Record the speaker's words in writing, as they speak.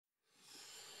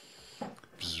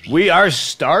We are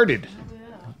started.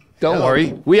 Don't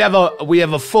worry. We have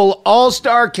a full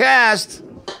all-star cast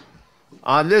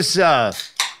on this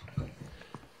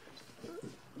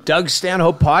Doug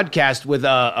Stanhope podcast with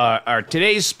our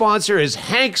today's sponsor is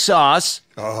Hank Sauce.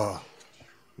 Oh,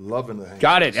 loving the Hank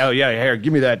Got it. Oh, yeah. Here,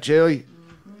 give me that, Chaille.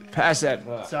 Pass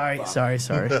that. Sorry.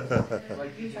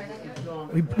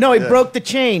 We broke the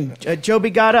chain.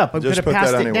 Jobi got up. I'm going to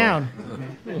pass it down.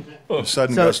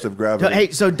 Sudden gust of gravity.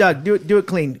 Hey, so Doug, do it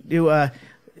clean.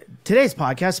 Today's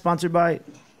podcast sponsored by...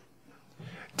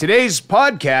 Today's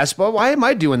podcast, but why am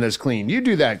I doing this clean? You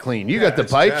do that clean. You got the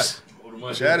pipes.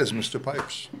 Chad is Mr.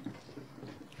 Pipes.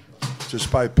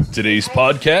 Just pipe. Today's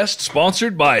podcast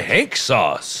sponsored by Hank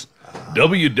Sauce.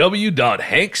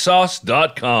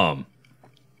 www.hanksauce.com.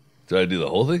 Did I do the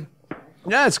whole thing?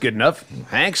 Yeah, that's good enough.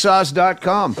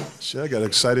 Hanksauce.com. Shit, I got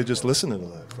excited just listening to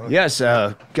that. Fuck. Yes,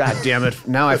 God damn it.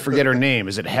 Now I forget her name.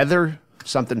 Is it Heather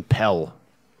something Pell?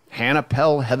 Hannah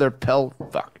Pell? Heather Pell?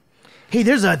 Fuck. Hey,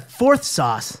 there's a fourth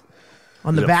sauce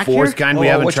on the back fourth here. kind we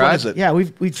haven't which tried? one is it? Yeah,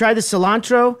 we've tried the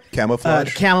cilantro.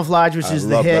 Camouflage? Camouflage, which is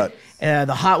the love hit.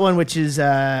 The hot one, which is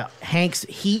Hank's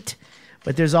Heat.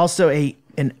 But there's also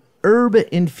an herb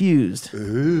infused.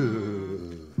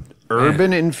 Ooh.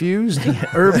 Urban infused?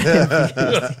 Herb infused.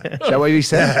 Is that what you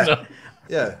said?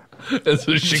 Yeah. That's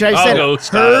a Should I Chicago say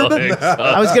style herb? Hank Sauce.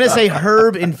 I was going to say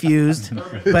herb infused,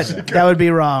 but that would be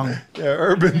wrong. Yeah,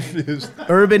 urban fused.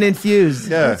 Urban infused.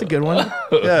 Yeah. That's a good one.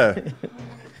 Yeah.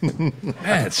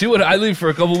 Man, see what I leave for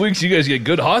a couple weeks. You guys get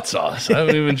good hot sauce. I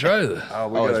haven't even tried it.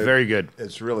 Oh, it's very good.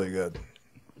 It's really good.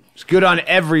 It's good on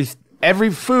every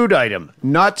food item,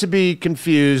 not to be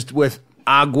confused with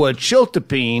agua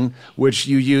chiltepine, which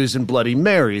you use in Bloody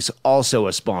Marys, also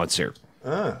a sponsor.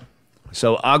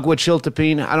 So agua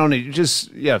chiltepine, I don't know, just,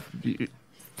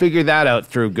 figure that out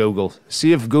through Google.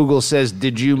 See if Google says,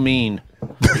 did you mean?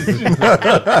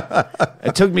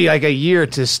 It took me like a year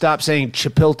to stop saying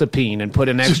chipiltepine and put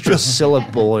an extra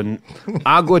syllable in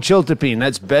agua chiltepine.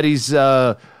 That's Betty's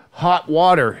hot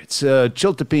water. It's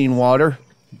chiltepine water.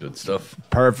 Good stuff.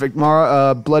 Perfect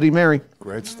Bloody Mary.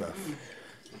 Great stuff.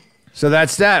 So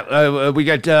that's that. We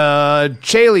got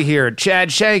Chaille here, Chad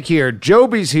Shank here,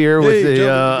 Jobi's here with the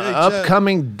Jobi. Hey, Chad.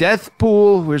 upcoming Death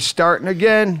Pool. We're starting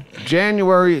again.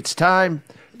 January, it's time.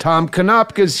 Tom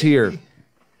Konopka's here.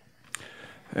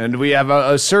 And we have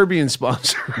a Serbian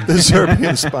sponsor. The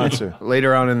Serbian sponsor.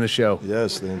 Later on in the show.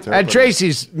 Yes, the entire. And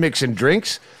Tracy's mixing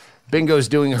drinks. Bingo's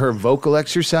doing her vocal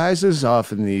exercises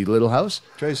off in the little house.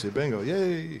 Tracy, bingo,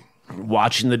 yay.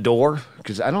 Watching the door,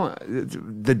 because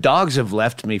the dogs have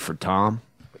left me for Tom.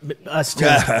 Us too.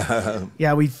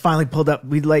 Yeah, we finally pulled up.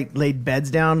 We laid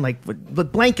beds down, like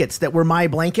with blankets that were my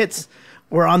blankets,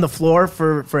 were on the floor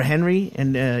for Henry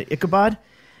and Ichabod.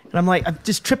 And I'm like, I'm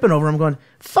just tripping over them, going,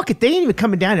 fuck it, they ain't even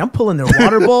coming down here. I'm pulling their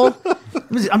water bowl.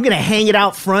 I'm going to hang it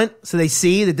out front so they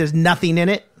see that there's nothing in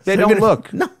it. They So don't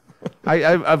look. No.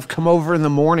 I've come over in the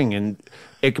morning and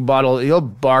Ichabod he'll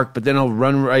bark, but then he'll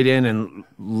run right in and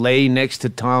lay next to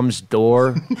Tom's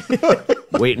door,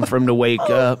 waiting for him to wake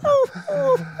up.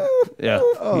 Yeah,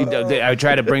 I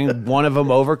try to bring one of them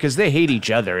over because they hate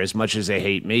each other as much as they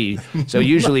hate me. So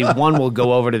usually one will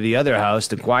go over to the other house,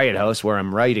 the quiet house where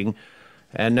I'm writing,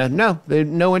 and no, they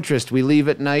no interest. We leave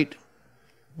at night.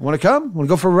 Want to come? Want to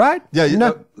go for a ride? Yeah,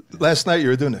 no. Last night you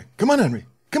were doing that. Come on, Henry.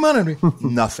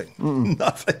 Nothing.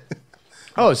 Nothing.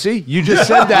 Oh, see, you just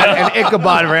said that, and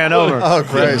Ichabod ran over. Oh,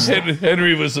 Christ.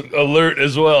 Henry was alert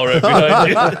as well, right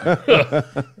behind you.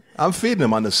 I'm feeding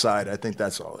him on the side. I think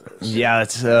that's all it is. Yeah,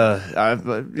 it's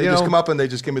They just come up and they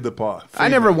just give me the paw. I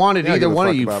never wanted Yeah, either give a one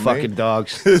of fuck you about fucking me.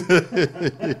 dogs.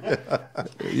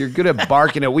 You're good at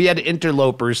barking at. We had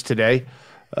interlopers today.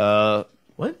 What?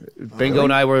 Bingo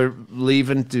and I were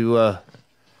leaving to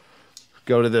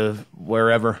go to the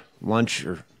wherever lunch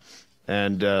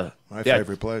and My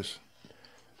favorite place.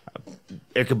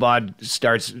 Ichabod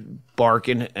starts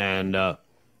barking and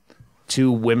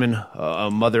two women,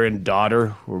 a mother and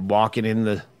daughter, were walking in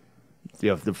the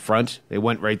front. They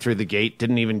went right through the gate.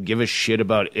 Didn't even give a shit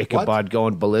about Ichabod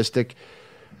going ballistic.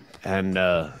 And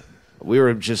we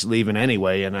were just leaving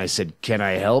anyway. And I said, "Can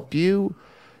I help you?"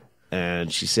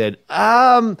 And she said,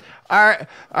 is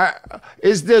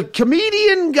the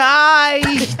comedian guy?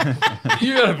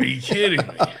 You gotta be kidding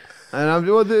me. And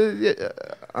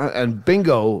and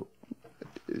Bingo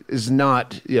is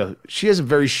not, she has a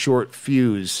very short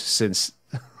fuse since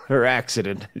her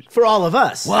accident. For all of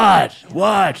us.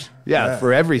 What? Yeah,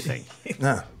 for everything.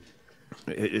 No.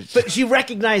 But she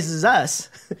recognizes us.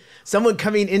 Someone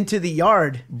coming into the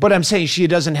yard. But I'm saying she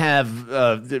doesn't have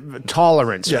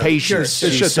tolerance, patience. Sure.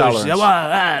 It's tolerance.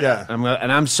 Yeah.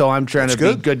 I'm trying to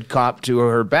be good cop to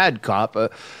her bad cop.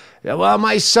 Well,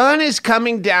 my son is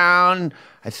coming down.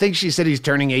 I think she said he's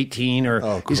turning 18,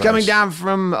 or he's coming down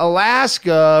from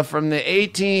Alaska from the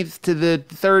 18th to the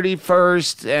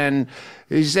 31st, and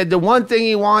he said the one thing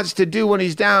he wants to do when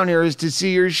he's down here is to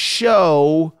see your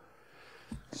show.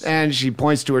 And she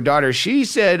points to her daughter. She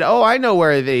said, "Oh, I know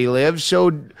where they live." So,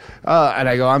 and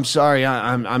I go, "I'm sorry,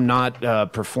 I'm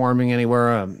not performing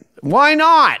anywhere." Why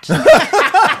not?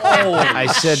 I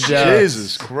said,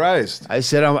 Jesus Christ. I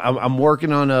said, I'm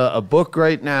working on a book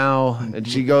right now. And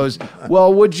she goes,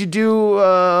 "Well, would you do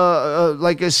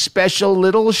like a special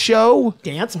little show?"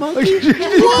 Dance monkey?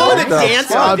 What? Dance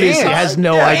monkey? Obviously has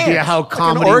no idea how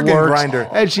comedy organ works. grinder.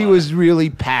 And she was really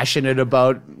passionate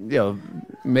about,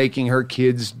 making her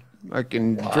kids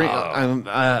fucking drink.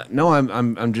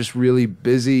 I'm just really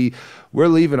busy. We're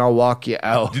leaving. I'll walk you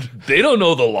out. They don't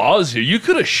know the laws here. You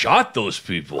could have shot those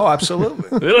people. Oh,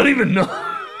 absolutely. They don't even know.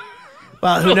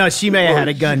 Well, who knows? She may have had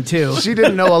a gun, too. She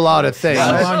didn't know a lot of things.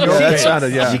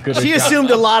 She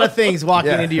assumed a lot of things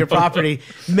walking into your property.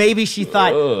 Maybe she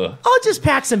thought, I'll just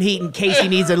pack some heat in case he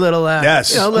needs a little,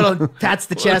 little pats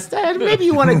the chest. Maybe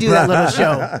you want to do that little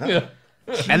show. Yeah.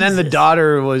 And then the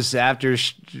daughter was, after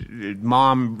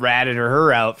mom ratted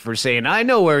her out for saying, "I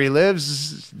know where he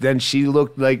lives," then she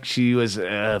looked like she was,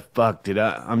 fuck,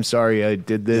 I'm sorry I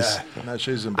did this. Yeah, no,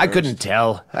 she's I couldn't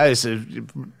tell. I was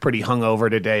pretty hungover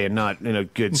today and not in a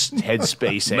good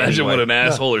headspace. Imagine anyway. what an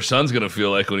asshole her son's going to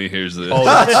feel like when he hears this.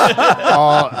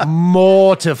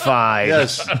 Mortified.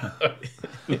 Yes.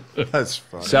 That's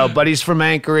funny. So, but he's from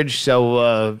Anchorage,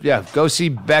 so go see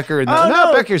Becker.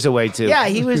 No, Becker's away too. Yeah,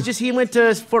 he went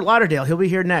to Fort Lauderdale. He'll be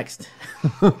here next.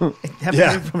 Haven't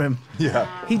heard from him. Yeah.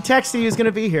 He texted he was going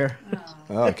to be here.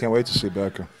 Oh, I can't wait to see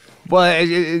Becker. Well,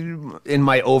 in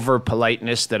my over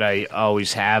politeness that I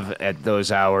always have at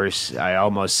those hours, I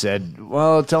almost said,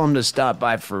 "Well, tell him to stop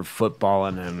by for football,"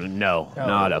 and no,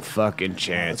 not a fucking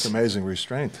chance. That's amazing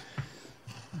restraint.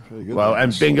 Good Well,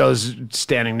 and Bingo's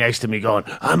standing next to me going,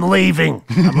 I'm leaving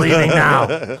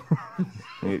now.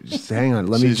 Just hang on.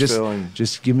 Let me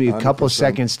just give me a couple 100%.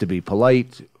 seconds to be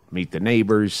polite, meet the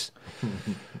neighbors.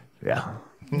 Yeah.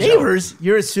 Neighbors?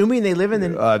 You're assuming they live in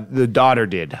The daughter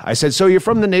did. I said, "So you're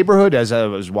from the neighborhood?" As I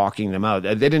was walking them out.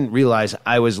 They didn't realize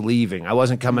I was leaving. I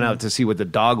wasn't coming out to see what the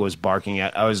dog was barking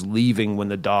at. I was leaving when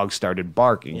the dog started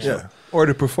barking. So. Yeah. Or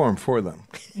to perform for them.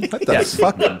 What the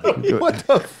fuck? What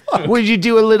the fuck? Would you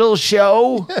do a little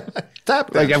show?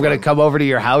 Tap Like I'm going to come over to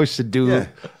your house and do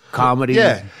comedy?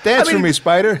 Yeah. Dance for me,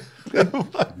 Spider.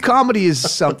 Comedy is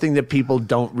something that people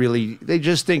don't really, they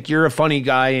just think you're a funny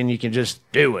guy and you can just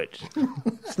do it.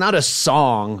 It's not a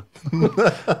song.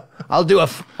 I'll do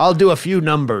a few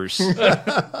numbers.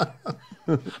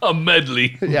 A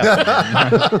medley. Yeah.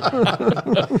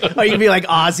 Are you gonna be like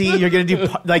Ozzy? You're gonna do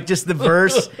like just the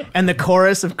verse and the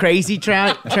chorus of Crazy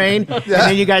Train, and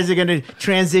then you guys are gonna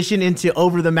transition into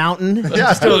Over the Mountain.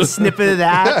 Just a little snippet of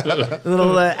that. A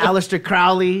little Aleister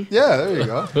Crowley. Yeah, there you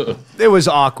go. It was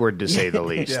awkward to say the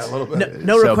least. Yeah, a little bit.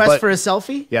 No request for a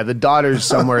selfie? Yeah, the daughter's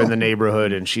somewhere in the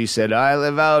neighborhood, and she said, I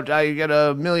got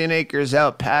 1,000,000 acres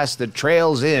out past the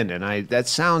Trails Inn, and that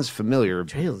sounds familiar.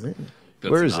 Trails in.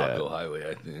 That's Where is Konopka that?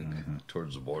 Highway, I think,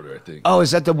 towards the border, I think. Oh,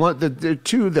 is that the one, the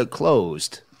two that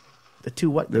closed? The two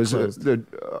what? Those are the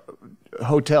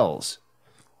hotels.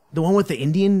 The one with the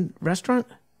Indian restaurant?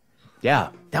 Yeah.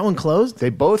 That one closed?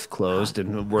 They both closed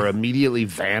and were immediately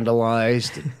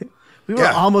vandalized. We were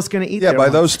almost going to eat Yeah, there by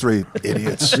once. those three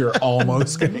idiots. You're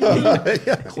almost gonna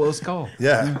close call.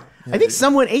 Yeah. I think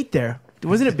someone ate there.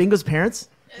 Wasn't it Bingo's parents?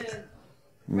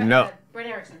 No. Brett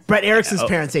Erickson. Brett Erickson's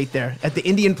parents ate there at the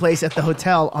Indian place at the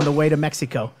hotel on the way to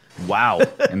Mexico. Wow.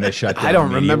 And they shut down. I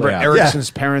don't remember immediately after.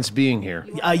 Erickson's parents being here.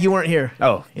 You weren't here.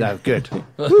 Oh, no, good. Woo,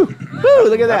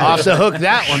 look at that. Off the hook,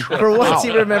 that one. For once,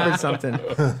 he remembered something.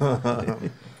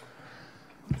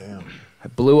 Damn. I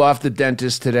blew off the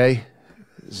dentist today.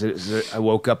 I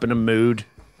woke up in a mood.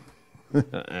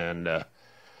 And,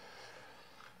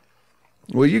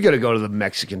 well, you got to go to the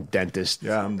Mexican dentist.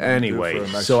 Yeah, I'm due anyway. for a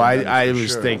Mexican So I dentist for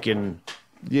was sure. thinking,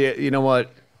 yeah, you know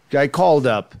what? I called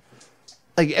up.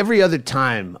 Like every other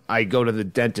time I go to the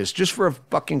dentist, just for a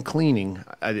fucking cleaning,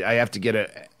 I have to get an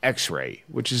X-ray,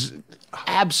 which is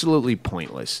absolutely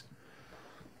pointless.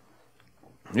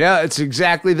 Yeah, it's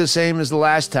exactly the same as the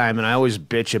last time, and I always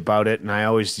bitch about it, and I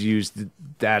always use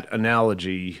that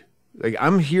analogy. Like,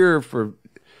 I'm here for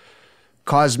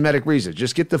cosmetic reasons.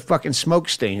 Just get the fucking smoke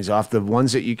stains off the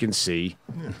ones that you can see.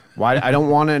 Why? I don't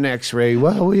want an X-ray.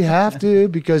 Well, we have to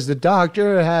because the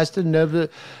doctor has to know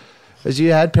as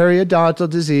you had periodontal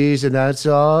disease, and that's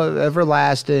all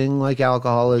everlasting, like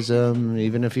alcoholism.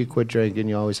 Even if you quit drinking,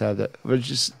 you always have that. But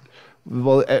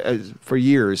for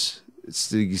years, it's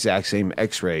the exact same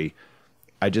X-ray.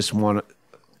 I just want to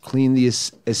clean the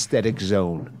aesthetic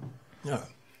zone. Yeah.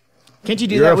 Can't you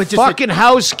do You're that a with just fucking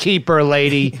housekeeper,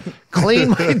 lady. Clean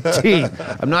my teeth.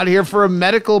 I'm not here for a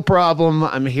medical problem.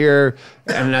 I'm here,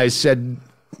 and I said,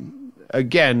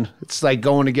 again, it's like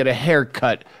going to get a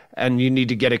haircut, and you need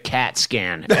to get a CAT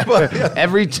scan.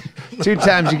 Every 2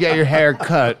 times you get your hair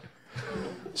cut.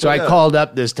 So I called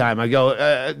up this time. I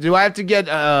go, do I have to get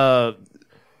an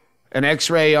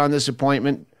X-ray on this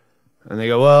appointment? And they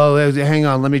go, well, hang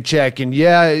on, let me check. And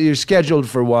yeah, you're scheduled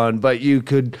for one, but you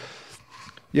could...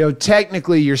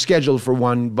 technically you're scheduled for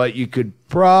one, but you could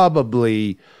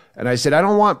probably, and I said, I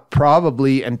don't want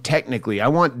probably and technically. I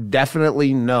want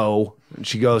definitely no. And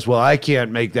she goes, well, I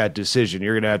can't make that decision.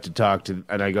 You're going to have to talk to,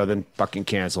 and I go, then fucking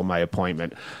cancel my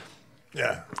appointment.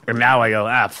 Yeah. And now I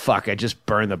go, fuck, I just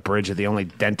burned the bridge of the only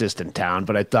dentist in town.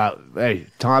 But I thought, hey,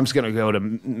 Tom's going to go to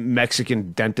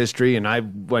Mexican dentistry, and I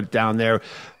went down there.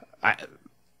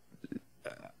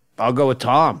 I'll go with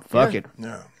Tom. Fuck it.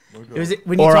 Yeah.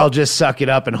 Or I'll just suck it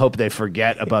up and hope they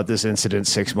forget about this incident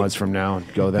 6 months from now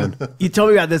and go then. You told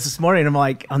me about this morning. I'm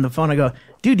like, on the phone, I go,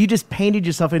 dude, you just painted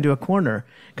yourself into a corner.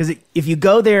 Because if you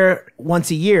go there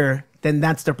once a year, then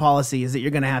that's their policy, is that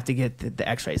you're going to have to get the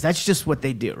x-rays. That's just what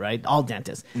they do, right? All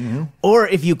dentists. Mm-hmm. Or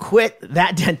if you quit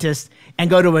that dentist and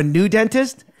go to a new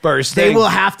dentist, they will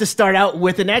have to start out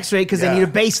with an x-ray because they need a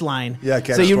baseline. Yeah,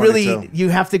 so you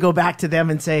have to go back to them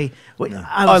and say,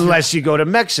 unless you go to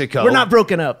Mexico. We're not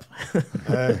broken up.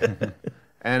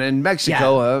 And in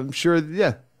Mexico, I'm sure,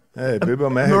 Hey, Viva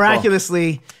Mexico.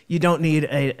 Miraculously, you don't need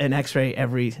an x-ray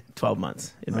every 12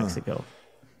 months in Mexico.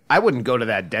 I wouldn't go to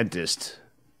that dentist.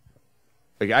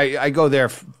 Like I go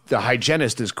there. The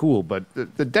hygienist is cool, but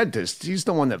the dentist, he's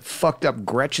the one that fucked up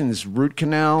Gretchen's root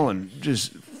canal and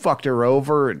just fucked her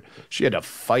over, and she had to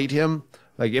fight him.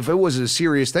 Like if it was a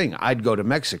serious thing, I'd go to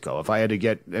Mexico. If I had to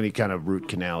get any kind of root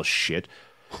canal shit,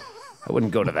 I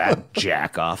wouldn't go to that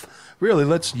jack off. Really,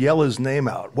 let's yell his name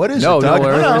out. What is it, Doug?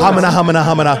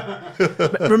 Hamana.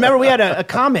 Remember, we had a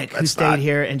comic who stayed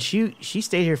here, and she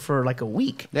stayed here for like a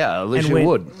week. Yeah, Alicia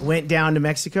Wood. Went down to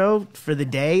Mexico for the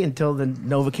day until the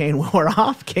Novocaine wore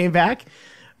off, came back,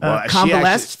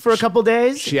 convalesced for a couple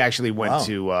days. She actually went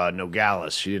to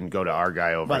Nogales. She didn't go to our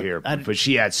guy over here, but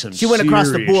she had some She went across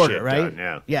the border, shit right?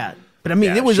 done, Yeah. But I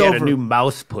mean, it was she over. had a new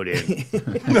mouth put in.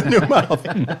 New mouth.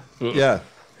 Yeah.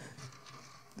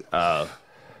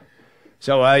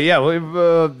 So,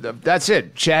 we've, that's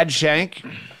it. Chad Shank.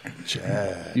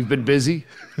 Chad. You've been busy?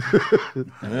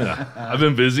 Yeah, I've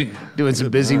been busy. Doing some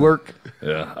busy work?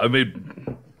 Yeah, I made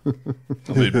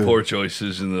poor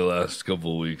choices in the last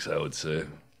couple of weeks, I would say.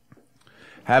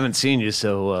 Haven't seen you,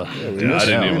 so... I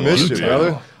didn't even missed want you, to.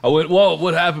 brother. I went, well,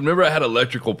 what happened? Remember I had an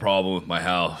electrical problem with my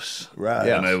house. Right.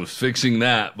 And I was fixing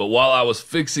that. But while I was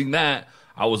fixing that,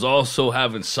 I was also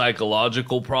having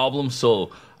psychological problems,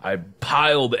 so... I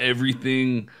piled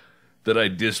everything that I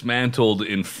dismantled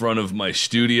in front of my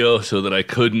studio so that I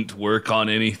couldn't work on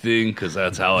anything because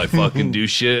that's how I fucking do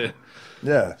shit.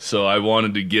 Yeah. So I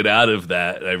wanted to get out of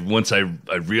that. Once I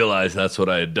realized that's what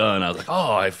I had done, I was like,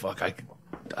 oh, I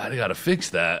got to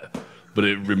fix that. But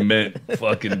it meant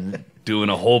fucking doing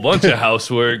a whole bunch of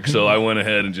housework, so I went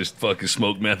ahead and just fucking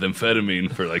smoked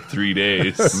methamphetamine for like 3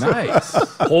 days. Nice.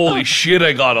 Holy shit,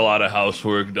 I got a lot of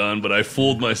housework done, but I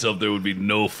fooled myself there would be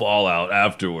no fallout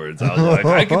afterwards. I was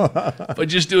like, if I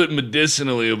just do it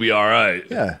medicinally, it'll be all right.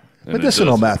 Yeah. And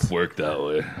Medicinal meth. Work that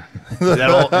way.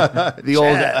 The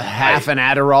old half an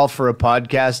Adderall for a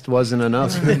podcast wasn't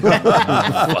enough.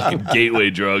 Fucking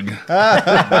gateway drug.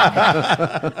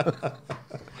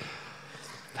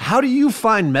 How do you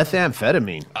find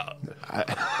methamphetamine?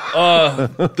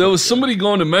 There was somebody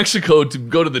going to Mexico to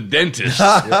go to the dentist,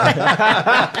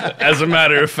 as a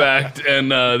matter of fact,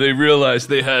 and they realized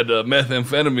they had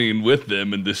methamphetamine with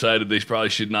them and decided they probably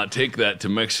should not take that to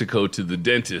Mexico to the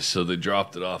dentist, so they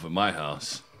dropped it off at my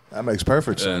house. That makes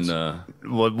perfect sense. And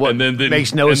What and then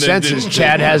makes no sense is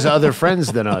Chad has other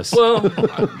friends than us. well,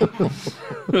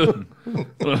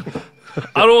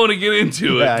 I don't want to get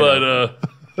into it, Yeah, but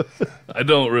I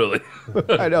don't really.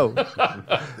 I know.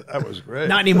 That was great.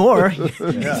 Not anymore.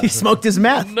 He smoked his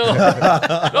meth. No,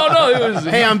 it was.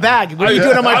 Hey, I'm back. What are you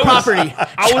doing on my property?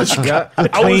 I was Clean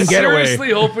getaway.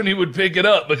 seriously hoping he would pick it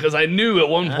up because I knew at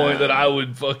one point that I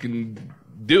would fucking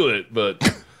do it, but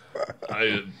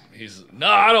he's no,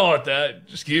 I don't want that.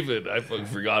 Just keep it. I fucking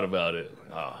forgot about it.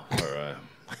 Oh, all right.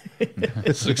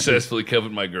 Successfully kept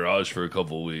in my garage for a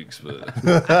couple of weeks, but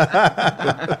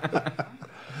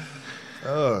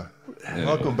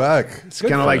Welcome back. It's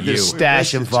kind of like the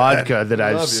stash of vodka that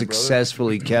I've Love you,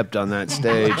 successfully kept on that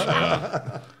stage.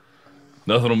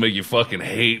 nothing will make you fucking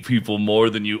hate people more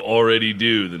than you already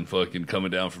do than fucking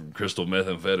coming down from crystal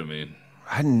methamphetamine.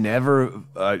 I never.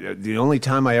 The only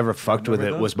time I ever fucked with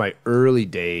it was my early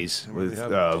days with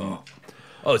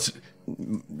It's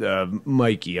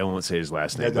Mikey. I won't say his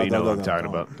last name, but you know what I'm talking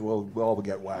about. We'll all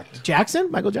get whacked.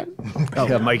 Jackson? Michael Jackson?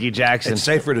 Yeah, Mikey Jackson. It's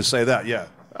safer to say that, yeah.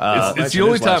 it's the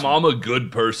only time I'm a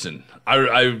good person.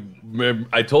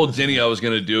 I told Jenny I was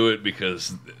going to do it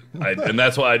because, and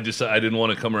that's why I didn't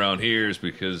want to come around here, is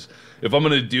because if I'm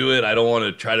going to do it, I don't want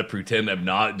to try to pretend I'm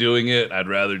not doing it. I'd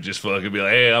rather just fucking be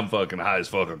like, hey, I'm fucking high as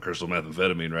fuck on crystal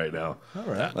methamphetamine right now. All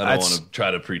right. I don't want to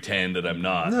try to pretend that I'm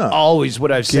not. No. Always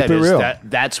what I've said it is real.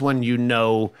 that's when you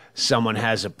know someone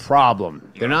has a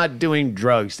problem. They're not doing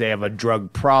drugs. They have a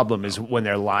drug problem is when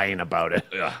they're lying about it.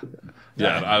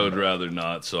 Yeah, I would rather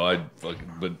not. So I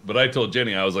fucking, but I told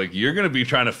Jenny, I was like, you're gonna be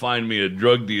trying to find me a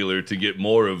drug dealer to get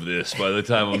more of this by the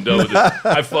time I'm done with it.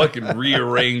 I fucking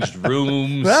rearranged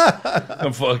rooms.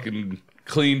 I fucking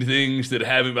cleaned things that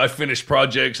haven't. I finished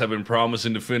projects I've been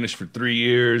promising to finish for 3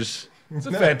 years. It's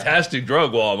a fantastic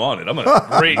drug while I'm on it. I'm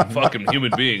a great fucking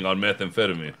human being on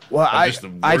methamphetamine. Well, I'm just the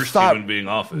worst thought human being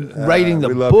off it. writing the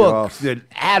we love you book all. that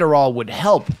Adderall would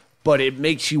help, but it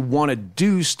makes you want to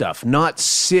do stuff, not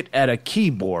sit at a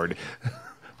keyboard.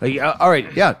 Like, all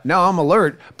right, yeah, now I'm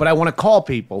alert, but I want to call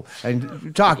people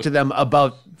and talk to them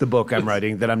about the book I'm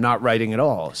writing that I'm not writing at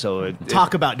all. So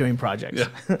Talk about doing projects.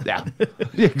 yeah,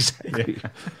 exactly.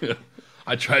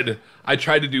 I tried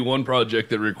to do one project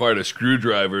that required a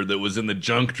screwdriver that was in the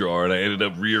junk drawer, and I ended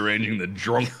up rearranging the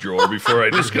drunk drawer before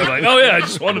I just got like, oh yeah, I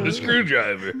just wanted a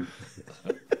screwdriver.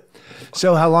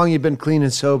 So how long you been clean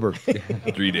and sober?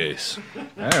 3 days.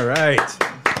 All right.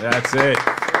 That's it.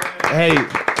 Hey,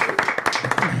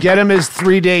 get him his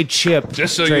 3-day chip,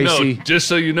 Just so Tracy.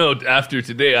 you know, after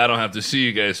today, I don't have to see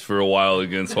you guys for a while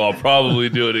again, so I'll probably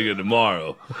do it again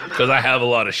tomorrow because I have a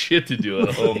lot of shit to do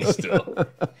at home still.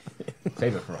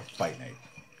 Save it for a fight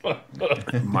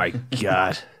night. My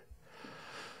God.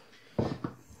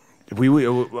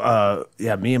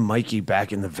 Me and Mikey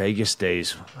back in the Vegas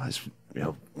days. I was,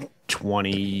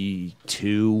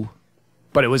 22,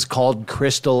 but it was called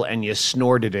Crystal, and you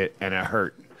snorted it, and it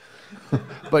hurt.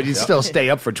 But you'd still stay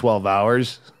up for 12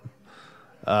 hours.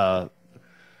 It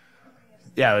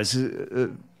was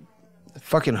a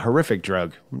fucking horrific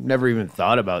drug. Never even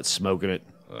thought about smoking it.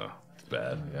 Oh, it's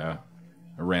bad. Yeah.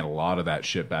 I ran a lot of that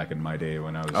shit back in my day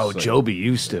when I was. Oh, Jobi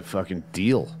used to fucking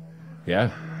deal.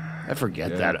 Yeah. I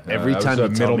forget Yeah. that every I time was you a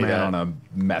tell me middleman that. on a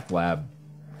meth lab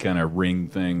kind of ring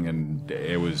thing, and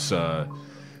it was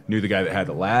knew the guy that had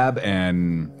the lab,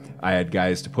 and I had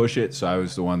guys to push it, so I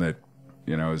was the one that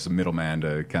was the middleman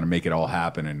to kind of make it all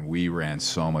happen. And we ran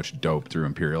so much dope through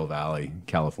Imperial Valley,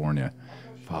 California,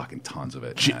 fucking tons of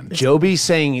it. Man. Jobi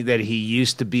saying that he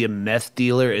used to be a meth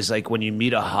dealer is like when you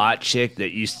meet a hot chick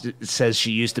that says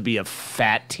she used to be a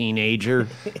fat teenager.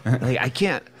 Like, I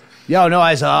can't. I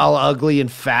was all ugly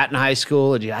and fat in high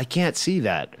school, and I can't see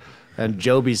that. And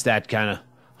Jobi's that kind of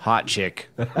hot chick.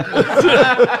 I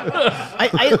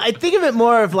think of it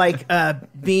more of like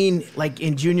being like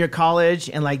in junior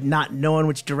college and like not knowing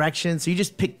which direction. So you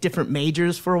just pick different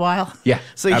majors for a while. Yeah,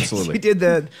 so absolutely. You did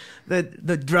the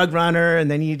drug runner, and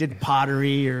then you did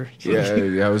pottery, or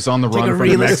Yeah, I was on the Take run a from the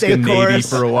real Mexican estate Navy course.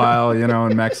 for a while,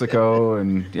 in Mexico,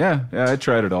 and yeah, I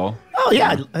tried it all. oh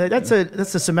yeah, that's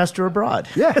a semester abroad.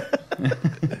 Yeah,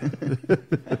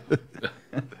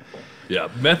 Yeah,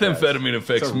 methamphetamine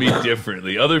affects me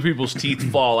differently. Other people's teeth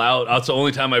fall out. That's the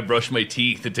only time I brush my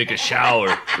teeth to take a shower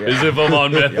is if I'm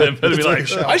on methamphetamine.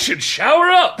 Like, I should shower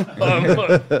up.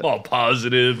 I'm all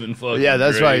positive and fucking Yeah,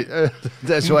 that's great. why.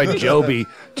 That's why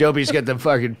Jobi's got the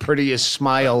fucking prettiest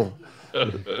smile.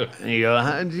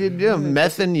 And you go,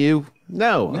 meth and you?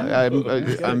 No,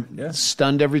 I'm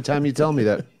stunned every time you tell me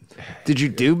that. Did you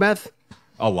do meth?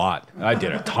 a lot. I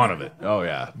did a ton of it. Oh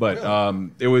yeah, but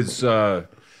it was.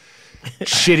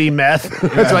 Shitty meth.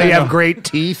 That's why you have great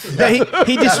teeth. Yeah,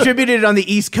 he distributed it on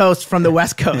the East Coast from the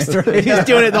West Coast. Right? He was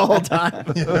doing it the whole time.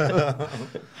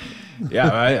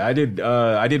 Yeah, I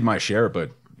did my share,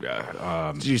 but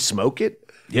Did you smoke it?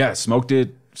 yeah, smoked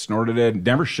it, snorted it,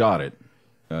 never shot it.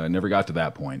 Never got to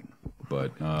that point.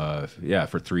 But yeah,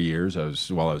 for 3 years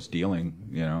while I was dealing,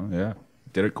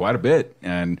 did it quite a bit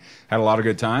and had a lot of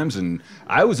good times. And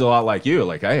I was a lot like you.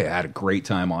 Like I had a great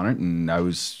time on it, and I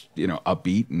was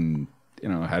upbeat and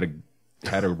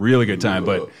had a really good time.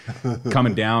 But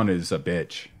coming down is a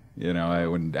bitch. You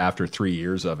know, when after 3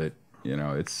 years of it, you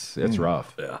know, it's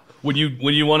rough. Yeah. When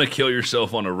you want to kill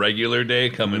yourself on a regular day,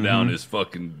 coming down is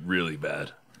fucking really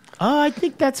bad. Oh, I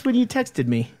think that's when you texted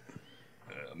me.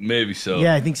 Maybe so.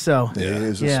 Yeah, I think so. He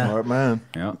is a smart man.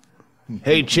 Yeah.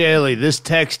 Hey, Chaille, this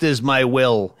text is my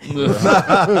will. You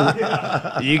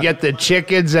get the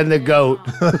chickens and the goat.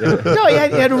 No, he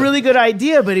had a really good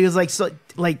idea, but he was like,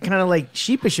 kind of like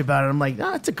sheepish about it. I'm like,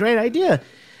 oh, that's a great idea.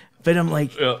 But I'm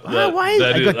like,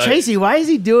 Tracy, why is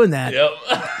he doing that? Yep.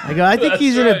 I go, I think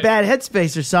he's in a bad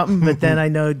headspace or something. But then I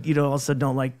know you also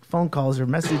don't like phone calls or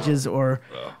messages or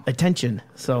attention.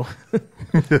 So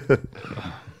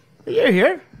you're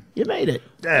here. You made it.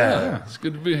 Yeah, it's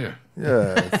good to be here.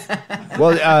 Yeah.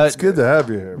 Well, It's good to have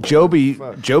you here.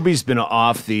 Jobi's been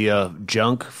off the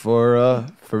junk for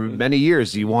many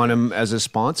years. Do you want him as a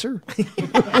sponsor?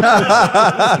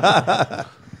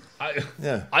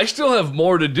 I still have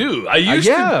more to do. Let's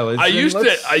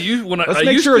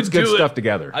make sure it's good stuff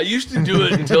together. I used to do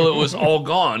it until it was all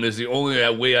gone. Is the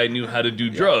only way I knew how to do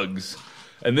drugs.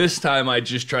 And this time I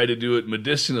just tried to do it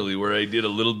medicinally, where I did a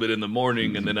little bit in the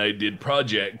morning and then I did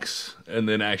projects and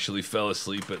then actually fell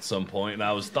asleep at some point.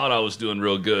 And thought I was doing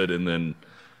real good, and then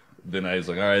I was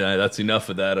like, all right, that's enough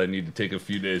of that. I need to take a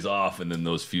few days off. And then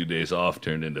those few days off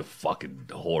turned into fucking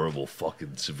horrible,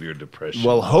 fucking severe depression.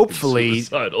 Well, hopefully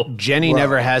suicidal. Jenny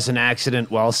never has an accident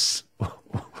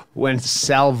when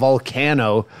Sal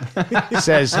Volcano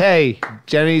says, hey,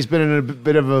 Jenny's been in a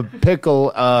bit of a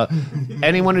pickle.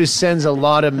 Anyone who sends a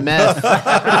lot of meth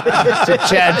to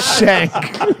Chad Shank.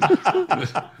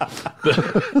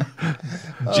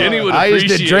 Jenny would appreciate I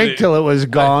used to drink till it was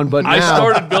gone, but I now...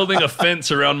 started building a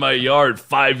fence around my yard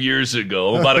 5 years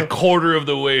ago. I'm about a quarter of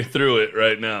the way through it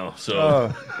right now.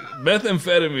 So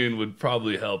methamphetamine would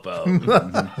probably help out.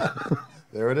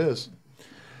 There it is.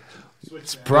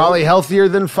 It's probably healthier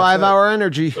than 5-hour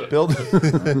energy. Build.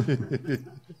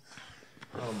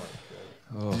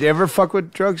 Did you ever fuck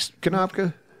with drugs,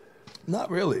 Konopka? Not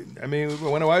really. I mean,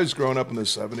 when I was growing up in the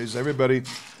 70s, everybody,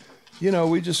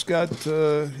 we just got,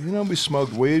 we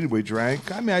smoked weed, we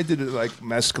drank. I mean, I did it like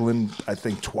mescaline, I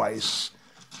think twice.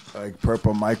 Like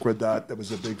purple microdot, that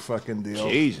was a big fucking deal.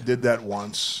 Jeez. Did that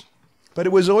once. But it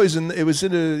was always in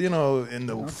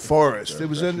the forest. It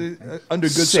was under good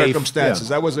circumstances.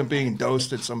 Yeah. I wasn't being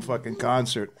dosed at some fucking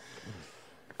concert.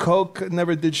 Coke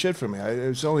never did shit for me. It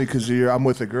was only because I'm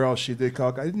with a girl. She did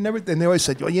coke. And they always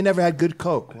said, "Well, you never had good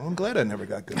coke." Well, I'm glad I never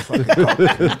got good fucking coke.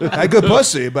 I had good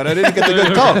pussy, but I didn't get the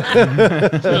good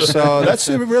coke. So that's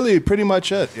really pretty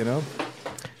much it.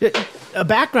 A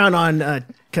background on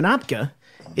Konopka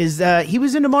is he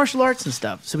was into martial arts and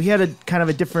stuff, so he had a kind of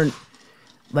a different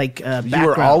background. You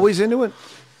were always into it?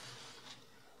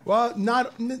 Well,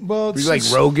 Were you like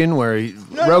Rogan, where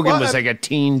Rogan was like a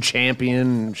teen champion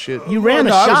and shit? You ran a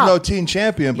I shop. was no teen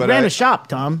champion, but you ran a shop,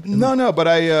 Tom. No, but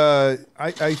I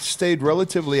stayed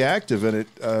relatively active in it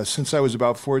since I was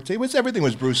about 14. Everything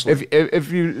was Bruce Lee.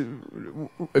 If you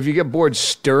get bored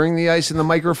stirring the ice in the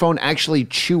microphone, actually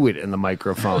chew it in the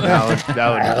microphone.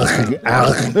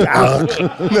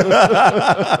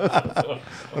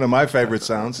 One of my favorite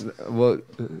sounds. Well,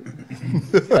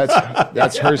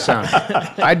 that's her sound.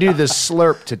 I do the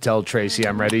slurp to tell Tracy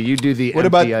I'm ready. You do the What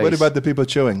empty about ice. the people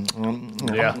chewing?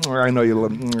 Yeah. I know you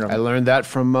love. I learned that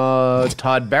from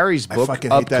Todd Barry's book,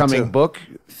 fucking hate that upcoming too. book.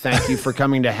 Thank you for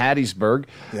coming to Hattiesburg.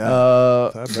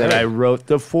 Todd That I wrote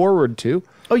the foreword to.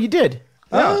 Oh, you did?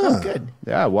 Yeah. Oh, good.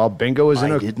 Yeah, while Bingo was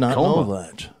in a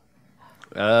coma.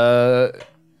 that.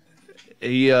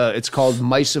 It's called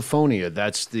misophonia.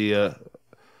 That's the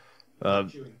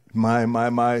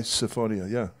My Symphonia,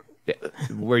 yeah.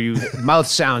 where you mouth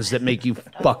sounds that make you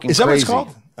fucking Is that crazy. what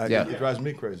it's called? Yeah. It drives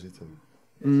me crazy too.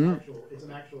 It's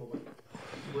an actual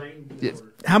brain disorder.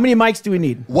 How many mics do we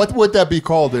need? What would that be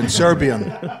called in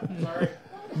Serbian?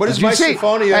 What is Did you say-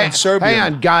 Misophonia in Serbian?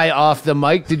 Hang on, guy off the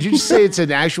mic. Did you say it's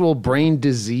an actual brain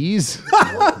disease?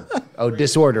 Oh,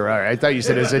 disorder. All right. I thought you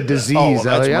said it's a disease. well,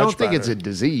 that's I don't much think it's a better.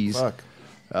 disease. Fuck.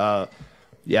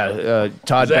 Yeah,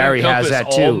 Todd Does that Barry has that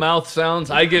encompass all too. mouth sounds?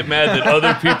 I get mad that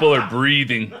other people are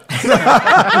breathing.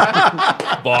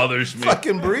 Bothers me.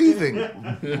 Fucking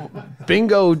breathing.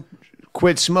 Bingo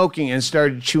quit smoking and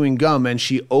started chewing gum, and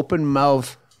she open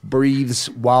mouth breathes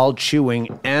while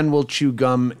chewing and will chew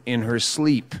gum in her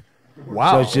sleep.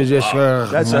 Wow. So she just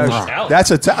That's a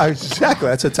exactly.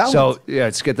 That's a talent. so yeah,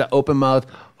 it's get the open mouth,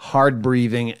 hard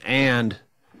breathing, and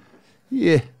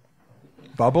yeah.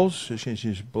 bubbles.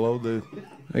 She blow the.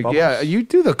 Like, bubbles? yeah, you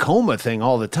do the coma thing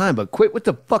all the time, but quit with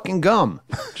the fucking gum.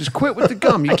 Just quit with the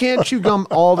gum. You can't chew gum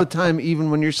all the time,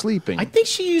 even when you're sleeping. I think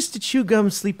she used to chew gum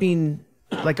sleeping,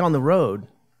 like on the road.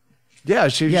 Yeah,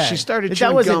 she started But chewing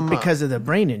that wasn't gum. because of the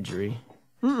brain injury.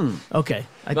 Okay.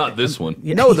 Not this one.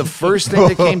 No, the first thing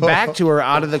that came back to her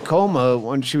out of the coma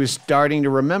when she was starting to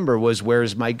remember was,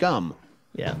 "Where's my gum?"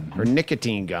 Yeah. Her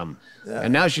nicotine gum.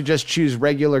 And now she just chews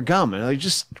regular gum. And I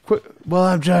just quit. Well,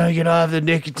 I'm trying to get off the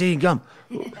nicotine gum.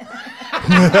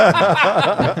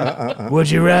 Would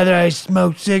you rather I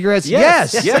smoked cigarettes?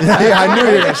 Yes. Yeah, I knew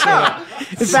you were going to say that.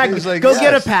 In fact, He's like, go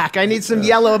get a yes. pack. I need some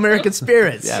yellow American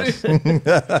spirits.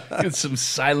 Get some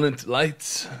silent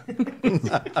lights.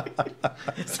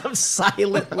 Some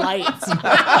silent lights.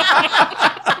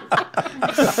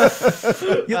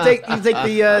 you take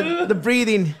the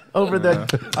breathing over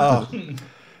the.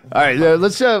 All right,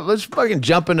 let's fucking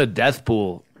jump in a death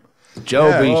pool.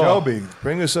 Jobi. Yeah, Jobi,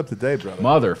 bring us up to date, brother.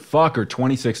 Motherfucker,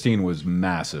 2016 was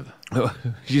massive.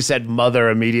 You said mother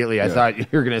immediately. I thought you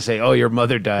were going to say, "Oh, your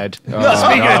mother died." Speaking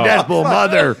of death pool,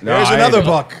 mother. There's another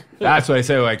buck. That's what I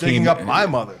say. I Digging up my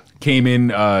mother. came in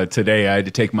today. I had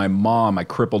to take my mom, my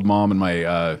crippled mom, and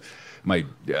my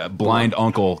blind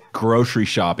uncle grocery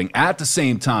shopping at the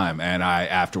same time. And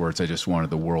afterwards, I just wanted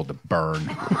the world to burn.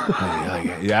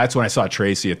 That's when I saw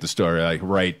Tracy at the store. I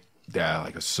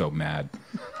was so mad.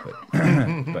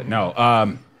 But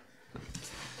no.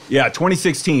 Yeah,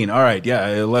 2016. All right. Yeah,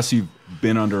 unless you've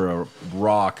been under a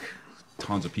rock,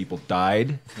 tons of people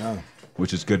died,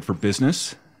 which is good for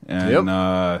business. And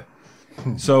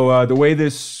so the way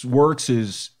this works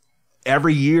is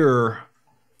every year,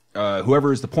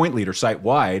 whoever is the point leader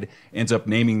site-wide ends up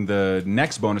naming the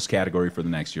next bonus category for the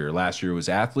next year. Last year was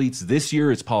athletes. This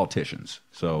year it's politicians.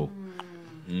 So...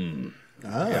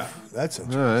 That's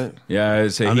interesting. All right. Yeah,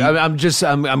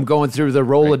 I'm going through the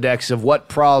Rolodex of what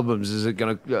problems is it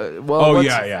going to.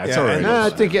 It's all right. No, I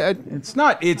think It's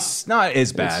not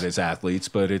as bad as athletes,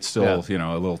 but it's still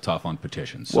a little tough on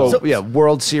petitions.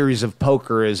 World Series of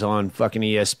Poker is on fucking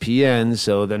ESPN,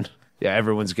 so then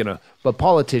everyone's gonna. But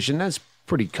politician, that's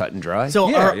pretty cut and dry. So,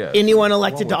 anyone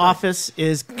elected to office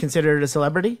is considered a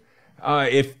celebrity?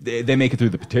 If they make it through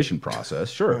the petition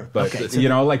process, sure. But,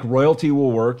 like royalty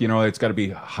will work. It's got to be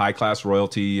high-class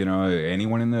royalty,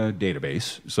 anyone in the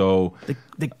database. So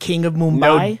The king of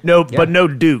Mumbai? But no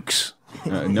dukes.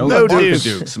 no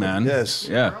dukes, man. Yes.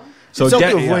 Yeah. So,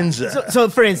 Windsor. so,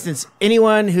 for instance,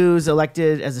 anyone who's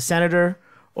elected as a senator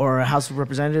or a House of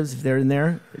Representatives, if they're in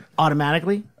there,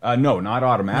 automatically? No, not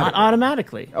automatically. Not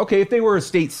automatically. Okay, if they were a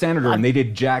state senator and they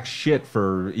did jack shit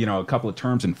for a couple of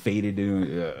terms and faded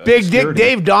to Big Dick obscurity.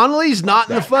 Dave Donnelly's not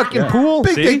in the fucking pool.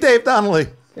 Big Dick Dave Donnelly.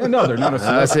 Yeah, no, they're not a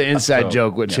That's an inside So,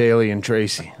 joke with Chaille and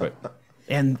Tracy. But,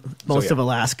 And most of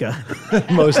Alaska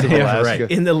Most of Alaska.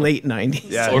 right. in the late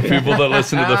 90s. Or people that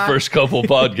listen to the first couple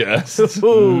podcasts.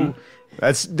 Ooh.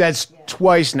 That's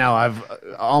twice now. I've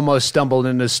almost stumbled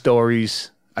into stories.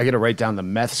 I got to write down the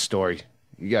meth story.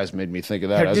 You guys made me think of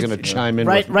that. I was going to chime in.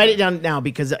 Write it down now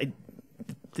because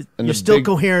you're still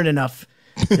coherent enough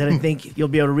that I think you'll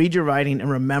be able to read your writing and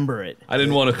remember it. I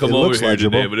didn't want to come It over looks here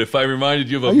legible. today, but if I reminded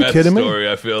you of a Are you meth kidding me? story,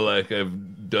 I feel like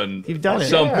I've done You've done it.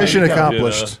 something. Mission you know?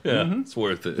 accomplished. Yeah, it's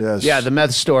worth it. Yes. Yeah, the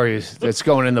meth story that's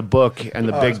going in the book, and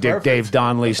the Big it's Dick perfect. Dave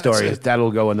Donnelly story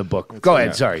that'll go in the book. Go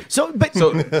ahead. Sorry. So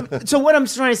what I'm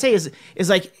trying to say is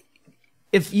like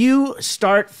if you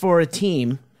start for a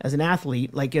team as an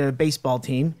athlete, like a baseball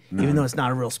team, even though it's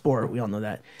not a real sport, we all know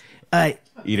that.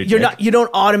 Eat a You dick. don't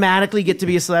automatically get to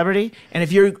be a celebrity, and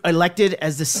if you're elected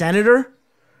as the senator,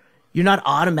 you're not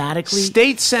automatically.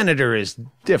 State senator is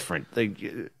different.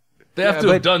 They have to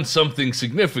have done something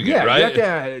significant, right? you have to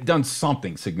have done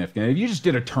something significant. If you just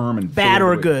did a term and Bad faded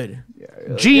or away- good.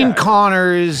 Gene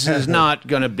Connors is not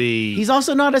going to be. He's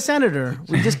also not a senator.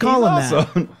 We just call him that.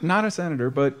 Also, not a senator,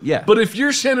 but yeah. But if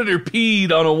your senator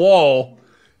peed on a wall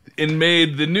and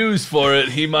made the news for it,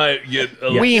 he might get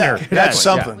a Wiener. That's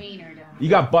something. you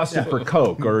got busted for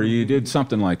coke, or you did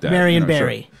something like that. Marion sure.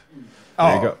 Barry.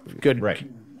 There you go. Good. Right.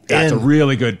 That's a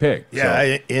really good pick.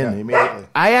 Yeah, immediately.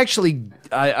 I actually,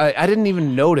 I didn't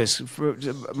even notice.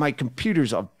 My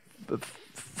computer's all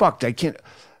fucked. I can't.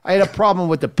 I had a problem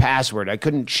with the password. I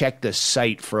couldn't check the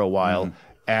site for a while.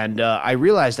 And I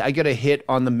realized I got a hit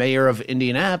on the mayor of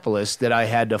Indianapolis that I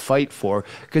had to fight for,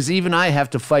 because even I have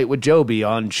to fight with Jobi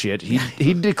on shit.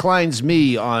 He declines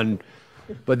me on,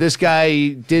 but this guy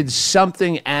did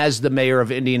something as the mayor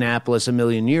of Indianapolis a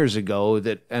million years ago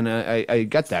and I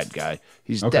got that guy.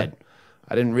 He's dead.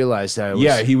 I didn't realize that.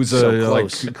 He was so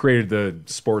close. created the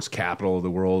sports capital of the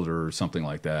world or something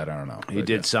like that. I don't know. He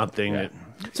did something. That,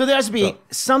 So there has to be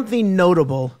something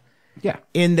notable Yeah,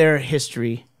 in their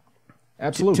history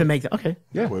absolutely. to make that. Okay.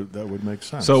 Yeah. That would make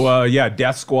sense. So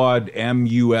Death Squad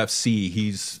MUFC.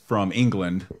 He's from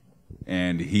England.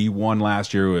 and he won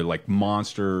last year with like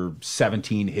monster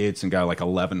 17 hits and got like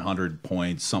 1,100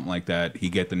 points, something like that. He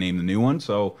get to name the new one.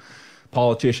 So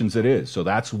politicians it is. So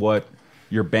that's what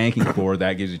you're banking for.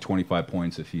 That gives you 25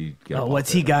 points if you get. Oh,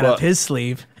 what's he got up his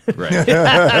sleeve? Right.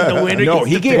 The winner No, gets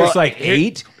he to gave pick. us like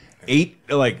eight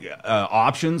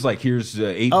options. Like here's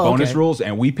 8 bonus okay. rules,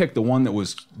 and we picked the one that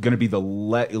was going to be the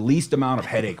least amount of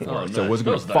headache for us. So it wasn't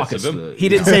going to fuck us. He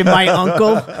didn't say my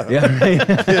uncle.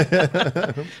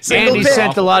 Yeah. Andy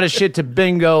sent a lot of shit to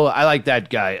Bingo. I like that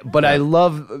guy. But I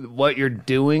love what you're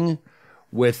doing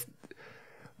with.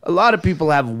 A lot of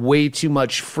people have way too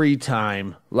much free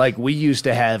time, like we used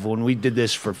to have when we did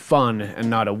this for fun and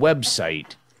not a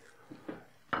website,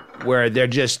 where they're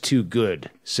just too good.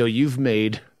 So you've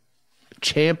made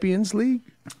Champions League?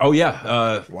 Oh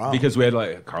yeah, Wow. Because we had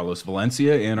like Carlos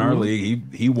Valencia in our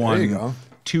league. He won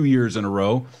 2 years in a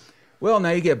row. Well, now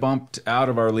you get bumped out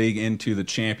of our league into the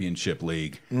championship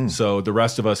league. So the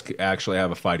rest of us actually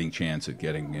have a fighting chance at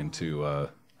getting into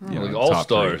Like top all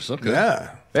stars. three. Okay.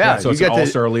 Yeah. Yeah, so it's an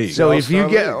all-star league. So if you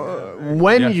get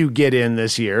when Yeah. you get in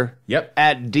this year, Yep.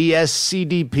 at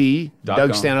DSCDP, Doug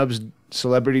 .com. Stanhope's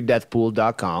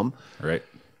CelebrityDeathPool.com. Right.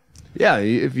 Yeah,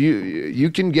 if you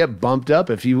can get bumped up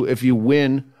if you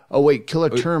win. Oh wait, Killer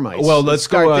Termites. Well, let's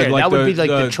start go. there. Like that would be like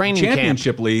the training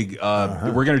championship camp. league.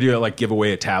 We're going to do it like give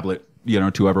away a tablet,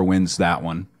 to whoever wins that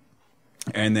one.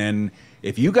 And then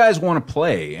if you guys want to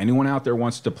play, anyone out there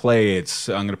wants to play, I'm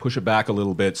going to push it back a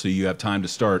little bit so you have time to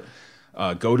start.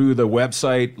 Go to the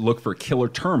website, look for Killer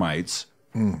Termites,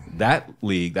 that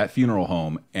league, that funeral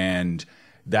home, and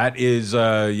that is,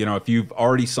 if you've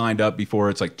already signed up before,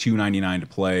 it's like $2.99 to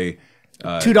play.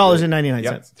 $2.99.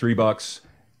 Yep, $3.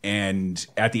 And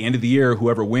at the end of the year,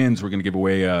 whoever wins, we're going to give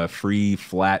away a free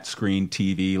flat screen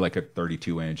TV, like a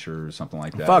 32-inch or something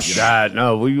like that. Fuck that.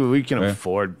 No, we can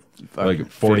afford Like a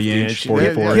 40-inch,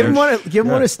 44 Give him inch. give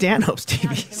him one of Stanhope's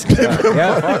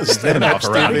TVs. Stand-up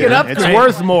around Get here. up, It's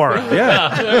worth more.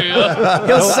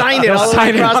 He'll sign it all the way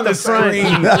sign it across on the the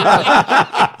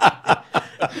front.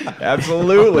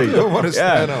 Absolutely. What is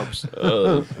stand-ups?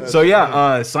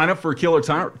 So sign up for Killer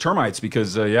Termites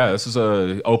because this is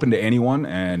open to anyone,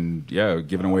 and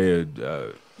giving away a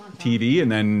TV,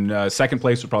 and then second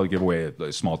place would probably give away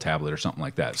a small tablet or something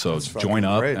like that. So join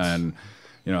up, great. and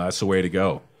that's the way to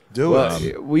go. Do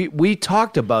it. We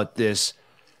talked about this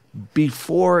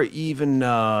before even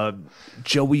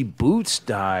Joey Boots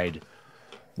died,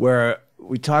 where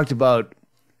we talked about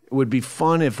it would be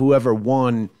fun if whoever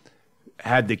won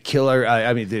had the killer.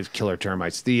 The Killer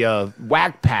Termites, the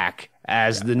Whack Pack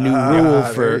as the new rule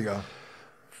there you go.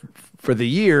 for the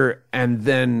year, and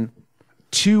then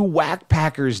 2 Whack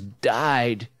Packers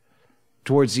died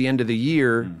towards the end of the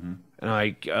year,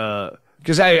 and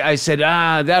because I said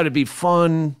that would be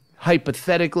fun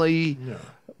hypothetically,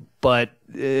 but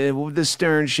the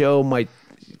Stern Show might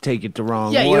take it the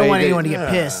wrong way. Yeah, you don't want anyone to get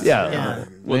pissed. Yeah.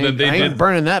 Well, then they I ain't did.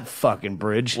 burning that fucking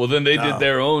bridge. Well, then they did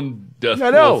their own death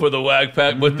I know. pool for the Whack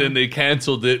Pack, but then they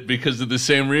canceled it because of the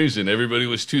same reason. Everybody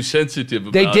was too sensitive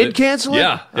about it. They did cancel it?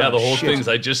 Yeah, Oh, the whole shit. thing's.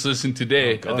 I just listened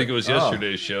today. I think it was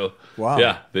yesterday's show. Wow.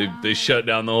 Yeah, they shut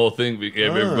down the whole thing.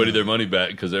 Gave everybody their money back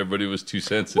because everybody was too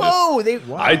sensitive. Whoa, they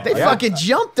fucking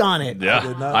jumped on it. Yeah,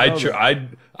 did not know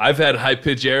I've had High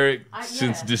Pitch Eric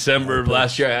since December of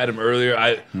last year. I had him earlier.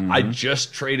 I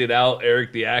just traded out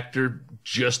Eric the actor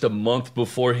just a month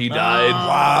before he died.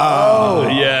 Wow.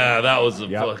 Yeah, that was a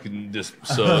fucking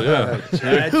so yeah.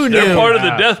 Who They're knew? part of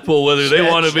the death pool whether they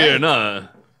want to be or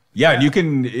not. Yeah, and you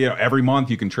can, every month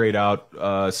you can trade out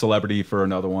a celebrity for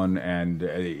another one, and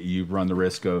you run the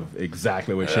risk of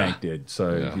exactly what Shank did.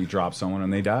 So he dropped someone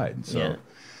and they died. So,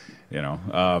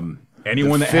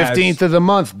 anyone that 15th of the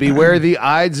month. Beware the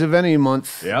Ides of any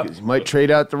month. Yep. You might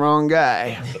trade out the wrong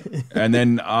guy. And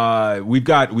then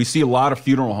we see a lot of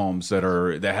funeral homes that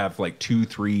have like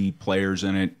 2-3 players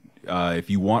in it. If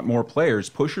you want more players,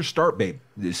 push your start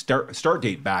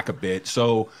date back a bit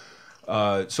so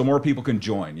more people can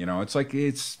join.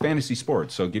 It's fantasy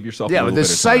sports, so give yourself a Yeah, little but the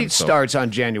bit of site time, so. starts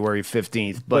on January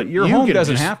 15th. But your you home can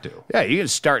doesn't just- have to. Yeah, you can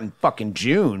start in fucking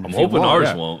June. I'm if you hoping want.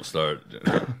 ours won't start.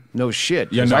 No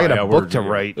shit. Yeah, 'cause no, I got yeah, a book to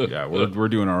write. Yeah, we're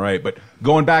doing all right. But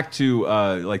going back to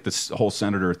like this whole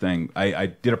senator thing, I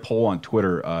did a poll on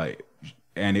Twitter,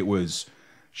 and it was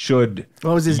should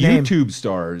What was his name? YouTube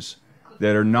stars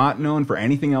that are not known for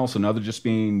anything else another just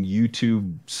being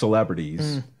YouTube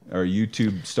celebrities or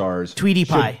YouTube stars, Tweety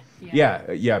Pie. Yeah,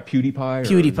 PewDiePie,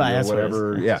 PewDiePie, or that's what it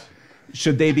whatever. is. Yeah,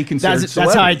 should they be considered? That's how I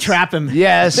celebrities? trap him.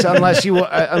 Yes, unless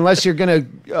you're gonna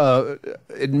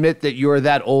admit that you're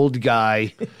that old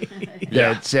guy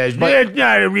that says, that's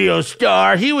not a real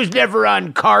star. He was never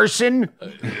on Carson.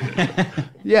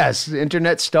 Yes,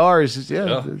 internet stars.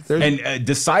 Yeah. And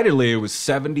decidedly, it was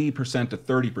 70% to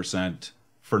 30%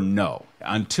 for no.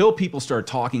 Until people started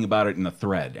talking about it in the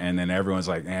thread. And then everyone's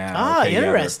like, okay,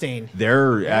 interesting.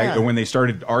 When they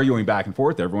started arguing back and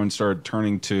forth, everyone started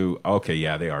turning to, okay,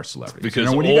 yeah, they are celebrities.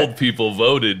 Because old people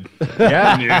voted.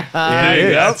 Yeah.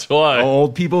 That's why.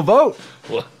 Old people vote.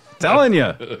 Telling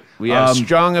you. We have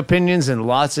strong opinions and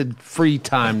lots of free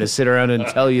time to sit around and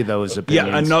tell you those opinions.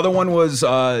 Yeah, another one was,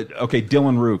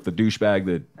 Dylan Roof, the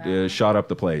douchebag that shot up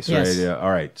the place, Yes. right? Yeah, all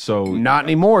right, so... Not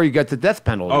anymore. You got the death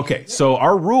penalty. Okay, so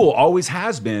our rule always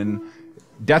has been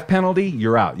death penalty,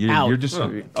 you're out. You're just...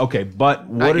 Okay, but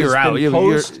what You're has out. been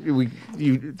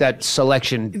posed... That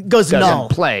selection Goes doesn't null.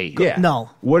 play. Yeah.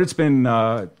 Null. What it's been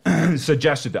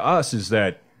suggested to us is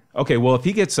that, okay, well, if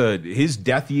he gets his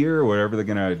death year or whatever they're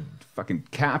going to fucking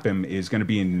cap him is going to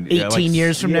be in 18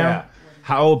 years from now.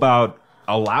 How about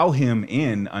allow him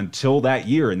in until that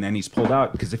year and then he's pulled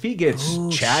out? Because if he gets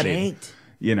chatted, shanked.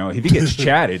 if he gets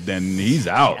chatted, then he's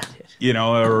out.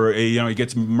 Or he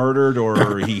gets murdered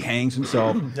or he hangs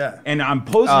himself. Yeah. And I'm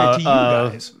posing it to you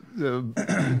guys.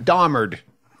 Dahmered.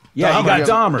 Yeah, he got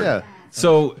Dahmered. Yeah.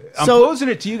 So I'm posing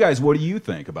it to you guys. What do you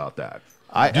think about that?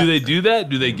 Do they do that?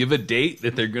 Do they give a date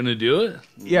that they're going to do it?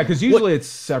 Yeah, because usually it's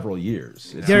several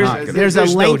years. It's not gonna- There's a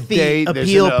no lengthy date, there's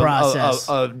appeal process.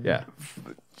 yeah.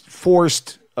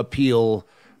 Forced appeal.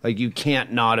 Like you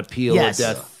can't not appeal Yes. a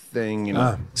death thing.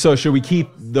 So should we keep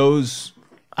those?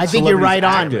 I think you're right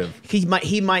celebrities on. active?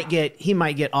 He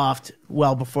might get offed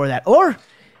well before that. Or,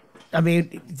 I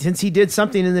mean, since he did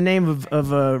something in the name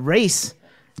of a race,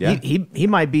 Yeah. he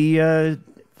might be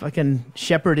fucking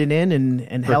shepherded in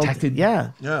and Protected.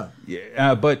 held. Yeah.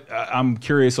 Yeah, but I'm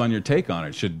curious on your take on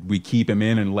it. Should we keep him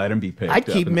in and let him be picked? I'd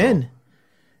up keep him until-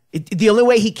 in. The only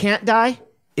way he can't die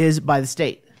is by the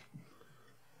state.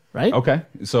 Right? Okay,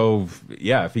 so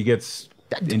yeah, if he gets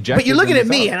injected, But you're looking then at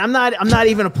me, it's and out. I'm not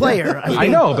even a player. I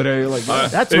know, but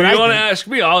That's If what you I want to think. ask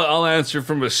me, I'll answer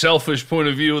from a selfish point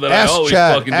of view that Ask I always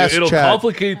Chad, fucking ask do. It'll Chad.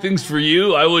 complicate things for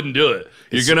you. I wouldn't do it.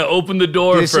 You're going to open the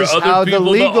door This for is other how the people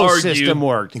to legal argue. system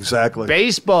works. Exactly.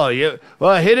 Baseball, hit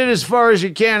it as far as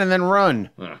you can and then run.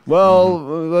 Well,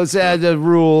 let's add the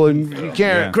rule, and you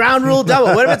can't. Ground rule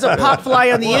double. What if it's a pop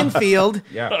fly on the infield?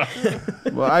 yeah.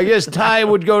 Well, I guess Ty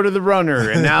would go to the runner,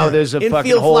 and now there's a Infield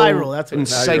fucking whole fly rule, that's what it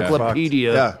is.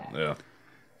 encyclopedia. Yeah. Yeah.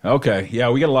 Okay, yeah,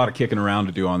 we got a lot of kicking around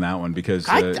to do on that one because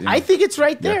I think it's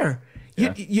right there.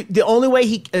 Yeah. The only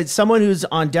way someone who's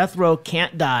on death row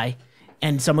can't die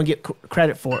and someone get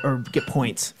credit for or get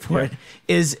points for it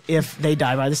is if they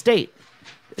die by the state.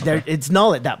 It's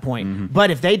null at that point. Mm-hmm.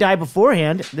 But if they die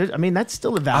beforehand, that's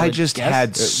still a valid I just guess.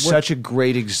 had such a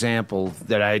great example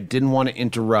that I didn't want to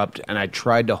interrupt, and I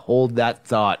tried to hold that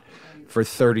thought for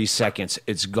 30 seconds.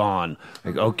 It's gone.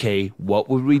 Like, okay, what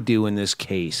would we do in this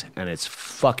case? And it's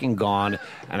fucking gone.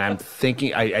 And I'm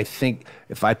thinking, I think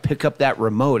if I pick up that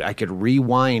remote, I could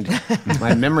rewind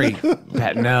my memory.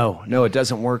 No, it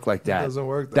doesn't work like that. It doesn't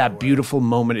work that that way. beautiful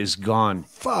moment is gone.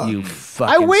 Fuck. You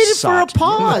fucking I waited sot. for a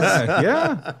pause.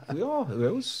 yeah,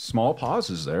 there was small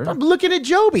pauses there. I'm looking at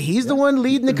Jobi. He's the one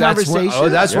leading the conversation.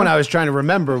 That's when I was trying to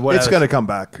remember what It's going to come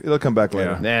back. It'll come back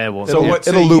later. Nah, well, So what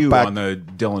it'll say loop you back. on the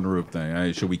Dylan Roof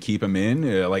thing? Should we keep him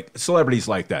in? Like celebrities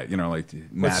like that, like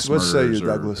mass What say murders you,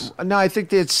 or- Douglas? No, I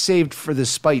think it's saved for the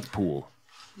spite pool.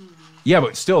 Yeah,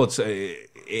 but still,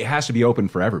 it has to be open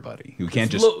for everybody. You can't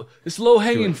just. It's low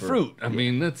hanging fruit. I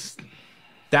mean,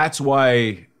 That's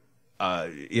why,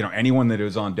 anyone that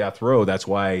is on death row. That's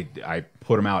why I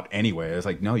put him out anyway. It's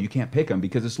like, no, you can't pick him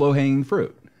because it's low hanging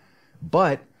fruit.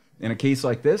 But in a case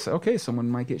like this, okay, someone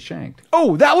might get shanked.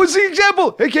 Oh, that was the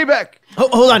example. It came back.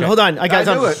 Hold on. I got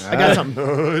knew something. it. I got something.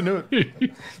 I knew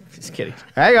it. Just kidding.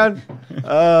 Hang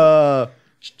on.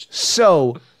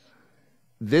 So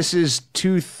this is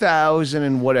 2000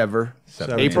 and whatever.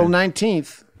 17. April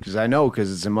 19th, because I know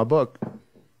because it's in my book.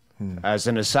 As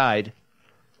an aside,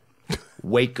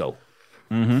 Waco.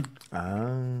 David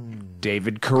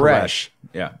Koresh.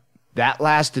 Yeah. That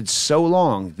lasted so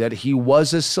long that he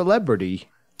was a celebrity.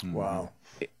 Wow.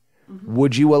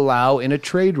 Would you allow in a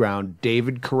trade round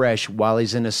David Koresh while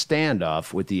he's in a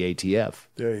standoff with the ATF?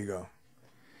 There you go.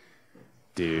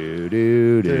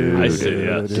 I say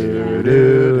yes.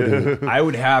 I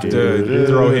would have to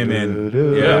throw him in.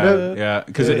 Yeah,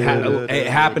 because it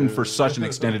happened for such an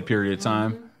extended period of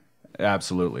time.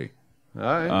 Absolutely. All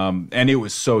right. And it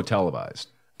was so televised.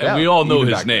 And we all know Even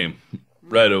his back name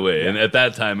right away. And at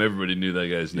that time, everybody knew that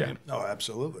guy's name. Oh,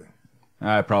 absolutely.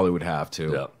 I probably would have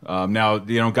to. Now,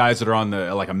 guys that are on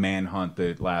like a manhunt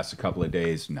that lasts a couple of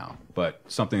days, no. But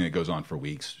something that goes on for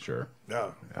weeks, sure.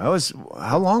 Yeah,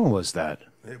 How long was that?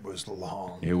 it was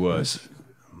long. It was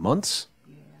Months?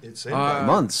 It's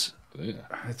Months.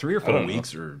 3 or 4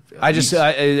 weeks, or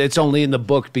It's only in the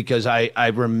book because I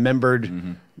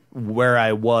remembered where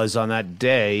I was on that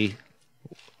day.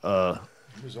 It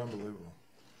was unbelievable.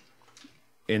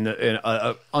 In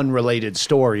a unrelated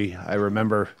story, I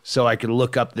remember, so I could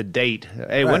look up the date.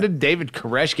 Hey, when did David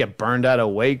Koresh get burned out of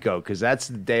Waco? Because that's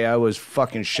the day I was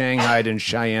fucking shanghaied in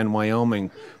Cheyenne,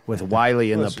 Wyoming, with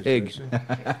Wiley and the pig.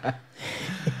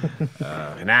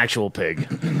 An actual pig.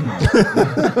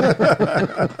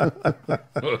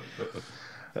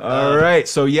 All right,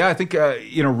 so yeah, I think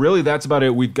really that's about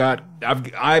it.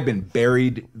 I've been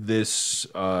buried this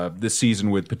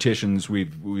season with petitions.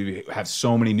 We have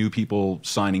so many new people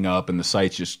signing up, and the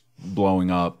site's just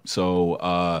blowing up. So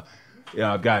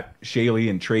I've got Chaille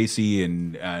and Tracy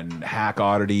and Hack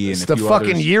Oddity and It's a the few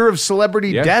fucking others. year of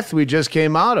celebrity death we just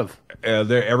came out of.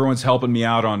 Everyone's helping me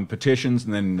out on petitions,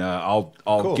 and then I'll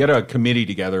get a committee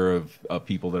together of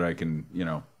people that I can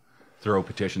throw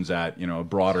petitions at, a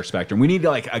broader spectrum. We need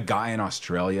like a guy in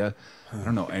Australia. I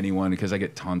don't know anyone because I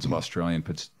get tons of Australian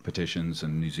petitions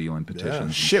and New Zealand petitions.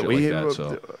 And shit like that.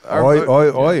 So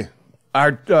Oi.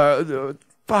 Our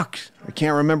fuck, I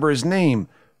can't remember his name.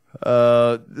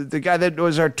 The guy that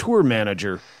was our tour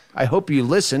manager. I hope you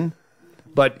listen.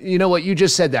 But you know what? You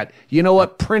just said that. You know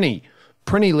what? Prinny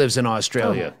lives in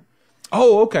Australia.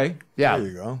 Oh, okay. Yeah. There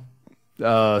you go.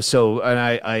 And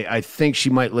I think she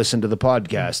might listen to the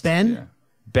podcast.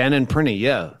 Ben and Prinny,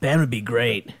 yeah. Ben would be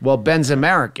great. Well, Ben's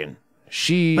American.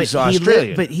 She's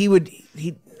Australian.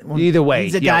 Either way,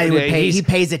 he's a guy who would pay. He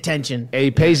pays attention.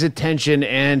 He pays attention,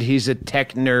 and he's a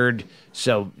tech nerd.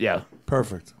 So yeah,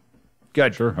 Perfect.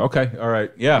 good. Sure. Okay. All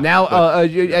right. Yeah. Now,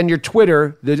 and your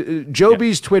Twitter,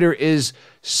 Jobi's Twitter is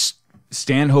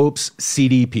Stanhope's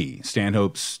CDP,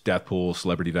 Stanhope's Death Pool,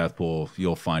 Celebrity Death Pool.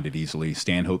 You'll find it easily.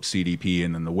 Stanhope CDP.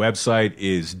 And then the website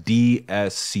is dscdp.com.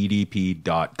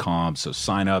 So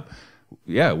sign up.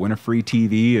 Yeah, win a free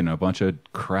TV and a bunch of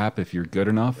crap if you're good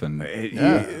enough. And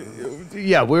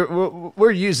yeah,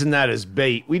 we're using that as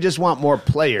bait. We just want more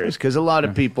players because a lot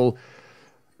of people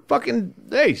fucking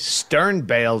Stern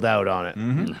bailed out on it.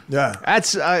 Yeah.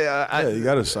 That's You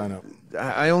got to sign up.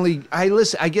 I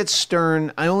listen. I get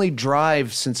Stern. I only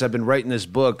drive since I've been writing this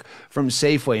book from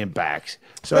Safeway and back.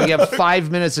 So I get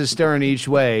 5 minutes of Stern each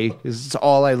way because it's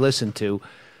all I listen to.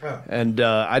 And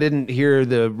I didn't hear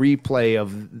the replay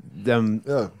of them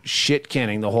shit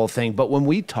canning the whole thing. But when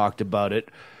we talked about it,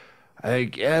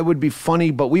 it would be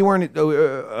funny. But we weren't.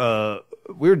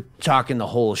 We were talking the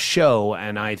whole show,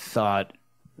 and I thought,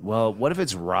 well, what if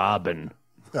it's Robin?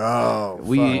 Oh,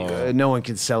 no one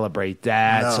can celebrate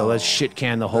that, so let's shit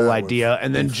can the whole idea.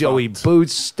 And then Joey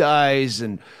Boots dies,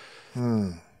 and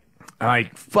I'm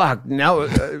like, fuck. Now,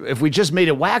 if we just made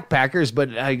it Whack Packers,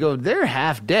 but I go, they're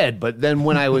half dead. But then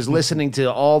when I was listening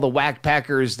to all the Whack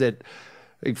Packers that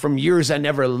from years I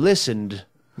never listened,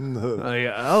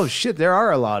 oh shit, there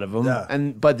are a lot of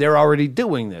them, but they're already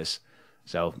doing this.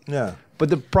 So but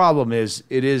the problem is,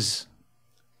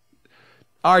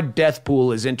 our death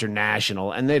pool is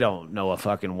international, and they don't know a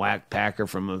fucking whack packer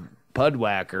from a pud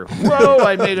whacker. Whoa,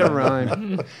 I made a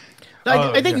rhyme.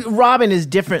 I think Robin is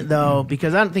different, though,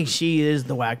 because I don't think she is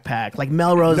the whack pack. Like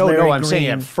Melrose, Larry I'm Green. saying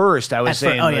at first, I was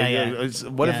saying,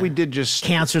 what if we did just...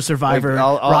 Cancer survivor,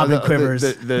 Robin Quivers.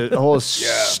 The whole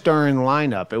Stern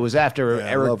lineup. It was after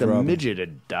Eric the Robin. Midget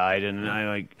had died, and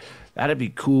I that'd be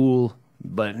cool,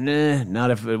 but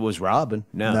not if it was Robin.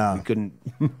 No. We couldn't...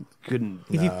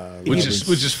 Which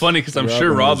is funny because I'm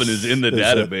sure Robin is in the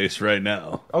database right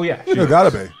now. Oh yeah, you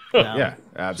gotta be. Yeah,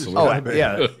 absolutely.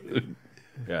 Yeah.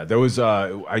 There was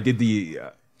I did the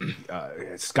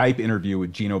Skype interview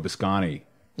with Gino Biscani,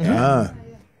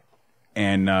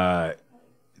 and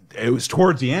it was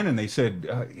towards the end, and they said,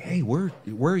 "Hey, where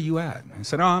are you at?" And I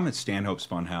said, "Oh, I'm at Stanhope's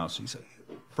FunHouse." He said,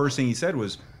 first thing he said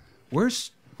was, "Where's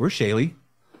Chaille?"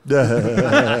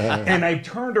 And I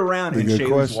turned around and Chaille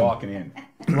was walking in.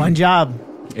 One job.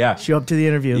 Yeah. Show up to the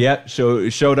interview. Yeah,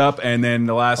 showed up, and then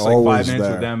the last like Always 5 minutes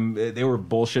there. with them, they were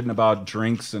bullshitting about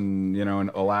drinks and in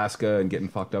Alaska and getting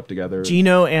fucked up together.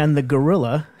 Gino and the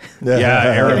gorilla. Yeah,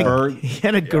 Aaron Berg. He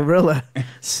had a gorilla.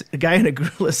 A guy in a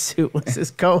gorilla suit was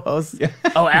his co-host. Yeah.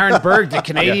 Oh, Aaron Berg, the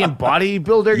Canadian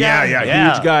bodybuilder guy?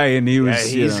 Yeah, huge guy, and he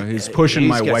was he's pushing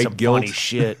my got white some guilt. funny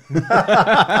shit.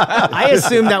 I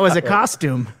assumed that was a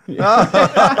costume.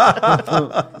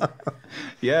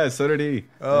 Yeah, so did he.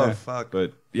 Oh, fuck.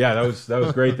 But yeah, that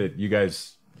was great that you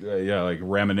guys like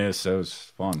reminisce. That was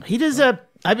fun. He does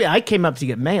I came up to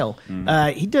get mail.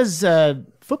 He does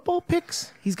football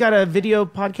picks. He's got a video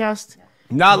podcast.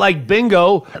 Not like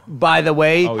Bingo, by the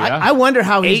way. Oh, yeah? I wonder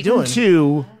how he's doing.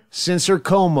 8-2 since her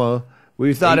coma.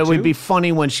 We thought it would 8-2? be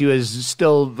funny when she was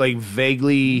still like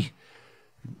vaguely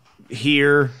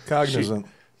here. Cognizant.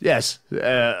 Yes.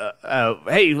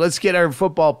 Hey, let's get our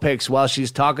football picks while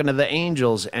she's talking to the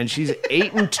Angels, and she's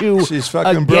 8-2. She's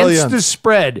fucking against brilliant. the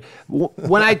spread.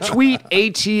 When I tweet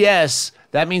ATS,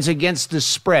 that means against the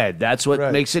spread. That's what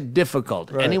Right. makes it difficult.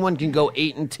 Right. Anyone can go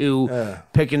 8-2,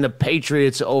 picking the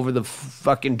Patriots over the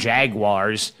fucking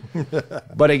Jaguars,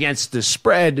 but against the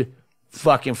spread,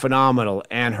 fucking phenomenal.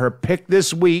 And her pick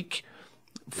this week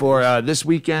for this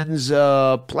weekend's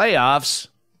playoffs.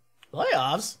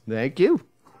 Playoffs? Thank you.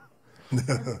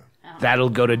 That'll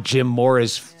go to Jim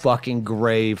Mora's fucking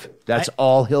grave. That's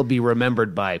all he'll be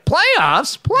remembered by.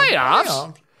 Playoffs.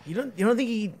 You don't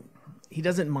think he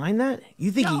doesn't mind that?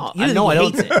 You think No, he I know, I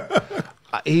don't- hates it?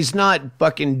 He's not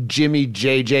fucking Jimmy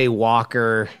J.J.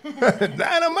 Walker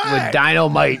Dynamite. with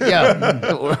dynamite.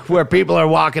 Yeah, where people are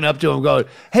walking up to him going,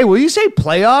 "Hey, will you say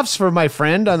playoffs for my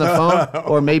friend on the phone?"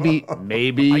 Or maybe.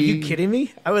 Are you kidding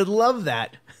me? I would love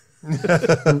that.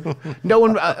 No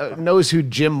one knows who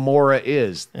Jim Mora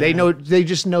is. They know. They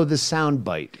just know the sound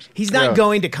bite. He's not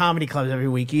going to comedy clubs every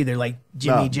week either, like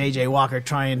Jimmy J.J. Walker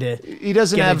trying to. He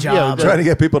doesn't get a have job. Trying to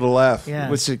get people to laugh. Yeah.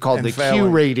 what's it called? And The Q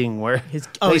failing. rating, where His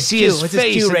they his see Q. his What's his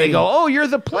face Q and they rating? go, "Oh, you're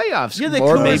the playoffs." You're the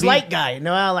Or Coors maybe- Light guy.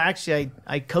 No, well, actually,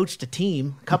 I coached a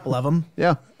team, a couple of them.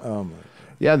 Yeah.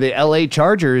 Yeah, the L.A.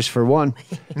 Chargers for one.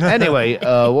 Anyway,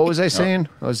 what was I saying?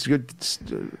 I was good.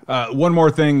 One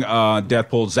more thing,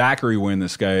 Deathpool, Zachary Wynn,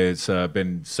 this guy has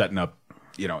been setting up,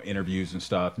 interviews and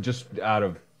stuff, just out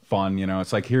of fun,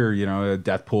 It's like here, a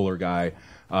Deathpooler guy.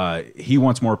 He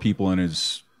wants more people in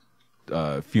his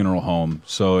funeral home.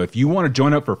 So if you want to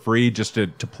join up for free just to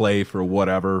play for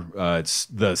whatever, it's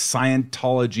the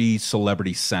Scientology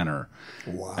Celebrity Center.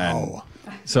 Wow. And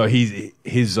so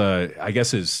his I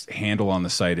guess his handle on the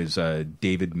site is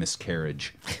David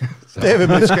Miscarriage. David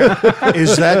Mishka.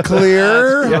 Is that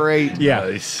clear? Great. Yeah.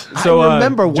 Nice. So I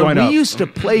remember when join we up. used to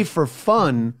play for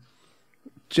fun,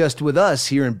 just with us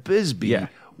here in Bisbee. Yeah.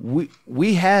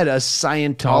 We had a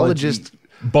Scientologist.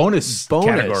 bonus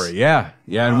category. Yeah.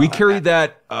 And we carried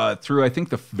that through, I think,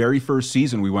 the very first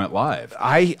season we went live.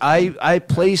 I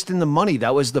placed in the money.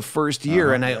 That was the first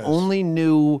year, and I only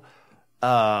knew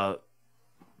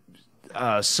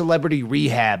Celebrity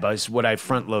Rehab is what I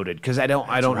front loaded because I don't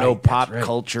know pop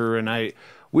culture, and it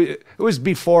was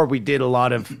before we did a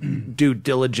lot of due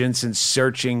diligence and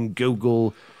searching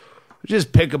Google.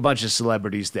 Just pick a bunch of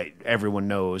celebrities that everyone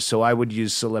knows. So I would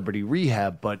use Celebrity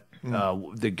Rehab, but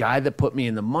the guy that put me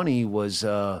in the money was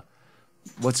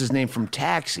what's his name from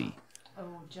Taxi?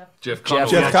 Jeff Jeff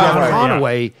Conway.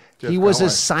 Conway. He was a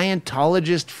Conway.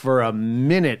 Scientologist for a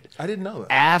minute I didn't know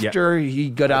that. after he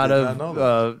got out did not know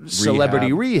of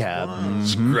Celebrity Rehab.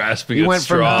 Grasping He at went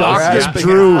from straws. Dr.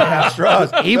 Drew.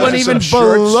 Straws. He went Those are even some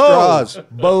short below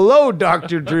straws.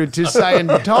 Dr. Drew to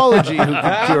Scientology, who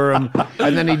could cure him,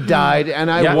 and then he died. And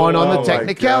I Yeah. won on Oh, the my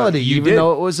technicality, God. You even did.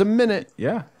 though it was a minute.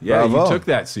 Yeah. Bravo. You took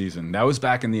that season. That was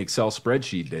back in the Excel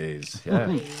spreadsheet days.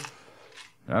 Yeah.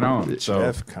 I know. So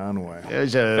Jeff Conway. It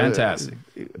was fantastic.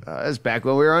 It was back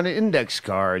when we were on index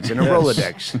cards and a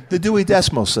Rolodex. The Dewey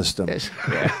Decimal System. We're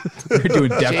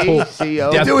doing Deathpool.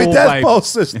 JCO. Dewey Deathpool Decimal by,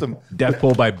 System.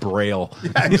 Deathpool by Braille.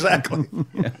 Exactly.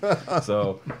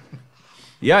 So,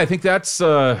 yeah, I think that's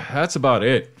about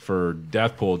it for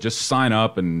Deathpool. Just sign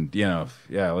up and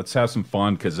let's have some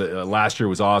fun because last year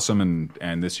was awesome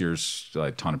and this year's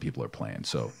a ton of people are playing.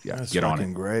 So That's get on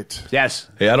fucking it. great. Yes.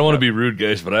 Hey, I don't want to be rude,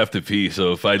 guys, but I have to pee.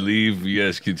 So if I leave, you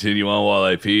guys continue on while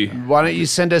I pee. Why don't you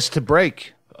send us to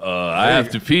break? I have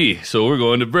to pee, so we're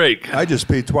going to break. I just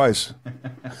peed twice.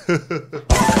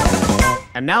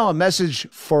 And now a message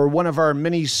for one of our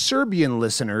many Serbian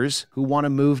listeners who want to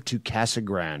move to Casa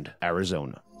Grande,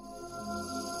 Arizona.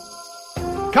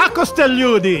 Kako ste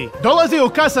ljudi? Dolazi u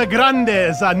Casa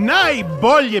Grande za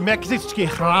najbolje meksički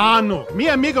hranu. Mi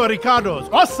amigo Ricardo's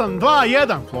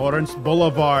 821 Florence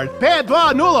Boulevard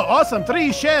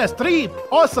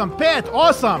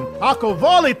 520-836-3858. Ako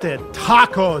volite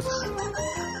tacos,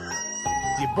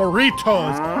 the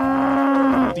burritos,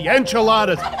 the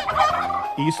enchiladas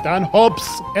i Stanhope's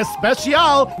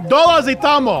especial, dolazi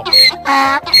tamo.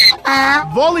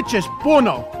 Volit ćeš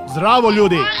puno. Zdravo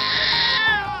ljudi.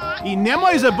 I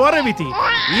nemoj zaboraviti,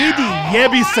 idi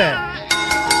jebi se.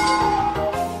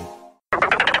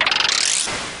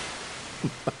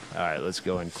 All right, let's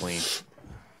go and clean.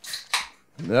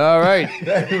 All right.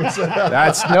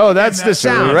 That's the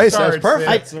sound. Race. That's perfect.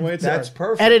 That's the way it's That's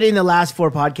perfect. Editing the last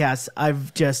 4 podcasts, I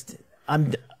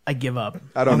give up.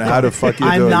 I don't know how to fuck you do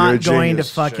it. I'm You're a not going to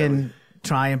genius, fucking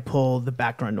try and pull the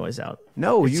background noise out.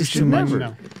 No, It's you just should too much. never.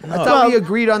 No. I thought we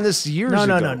agreed on this years ago.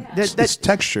 No. It's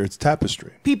texture. It's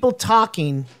tapestry. People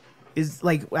talking is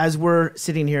like as we're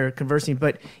sitting here conversing,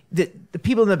 but the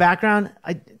people in the background,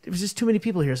 it was just too many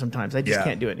people here sometimes. I just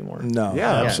can't do it anymore. No,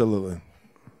 Yeah. absolutely.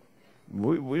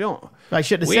 We don't. I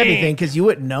shouldn't have said anything because you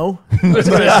wouldn't know. I was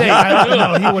going to say. I don't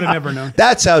know. He would have never known.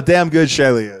 That's how damn good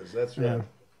Chaille is. That's right.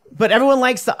 But everyone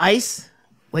likes the ice.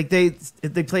 Like they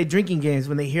play drinking games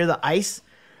when they hear the ice.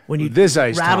 When you This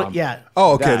ice, rattle, Tom. yeah.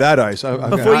 Oh, okay, That. that ice. Okay.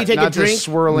 Before you take a Not the drink,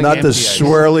 swirling Not the empty ice.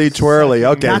 swirly twirly.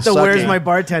 Okay, not the suck where's it. my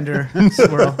bartender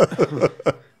swirl.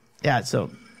 Yeah, so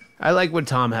I like when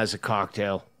Tom has a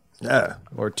cocktail Yeah,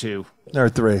 or 2 there are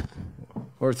 3.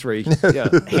 or 3. Yeah.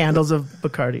 handles of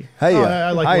Bacardi. Hey, Oh,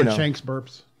 I like when know. Shank's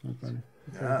burps.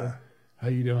 How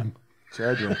you doing?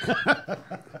 Chadwick.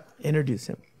 Introduce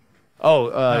him.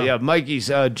 Yeah, Mikey's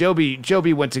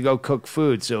Jobi went to go cook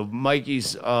food, so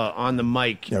Mikey's on the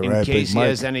mic in right, case Big he Mike.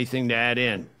 has anything to add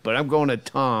in. But I'm going to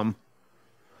Tom.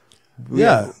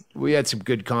 Yeah, We had some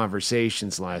good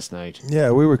conversations last night. yeah,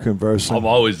 we were conversing. I'm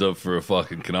always up for a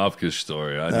fucking Konopka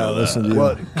story. I know that. Listen to you.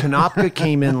 Well, Konopka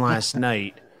came in last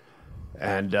night,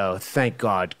 and thank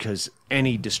God, because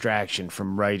any distraction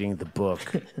from writing the book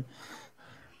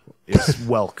is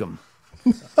welcome.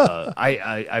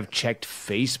 I've checked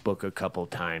Facebook a couple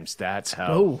times. That's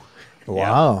how. Oh,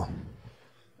 Wow.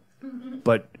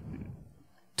 But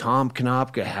Tom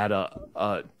Konopka had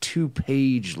a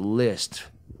 2-page list,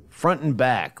 front and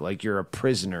back, like you're a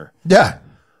prisoner. Yeah,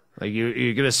 Like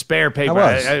you get a spare paper.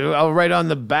 I was. I'll write on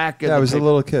the back. Of yeah. I the was a paper.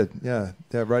 little kid. Yeah,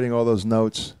 writing all those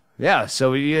notes. Yeah,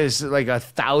 so he has like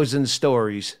 1,000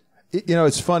 stories. You know,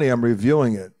 it's funny. I'm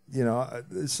reviewing it. You know,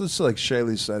 it's just like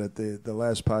Chaille said at the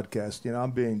last podcast. You know,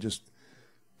 I'm being just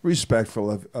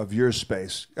respectful of your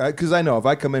space. Because I know if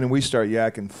I come in and we start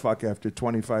yakking fuck after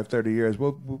 25, 30 years,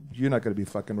 well, you're not going to be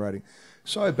fucking writing.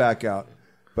 So I back out.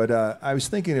 But I was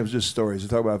thinking it was just stories. We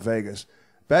talk about Vegas.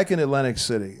 Back in Atlantic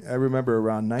City, I remember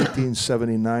around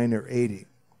 1979 or 80.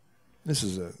 This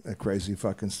is a crazy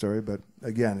fucking story, but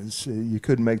again, it's, you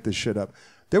couldn't make this shit up.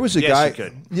 There was a guy. You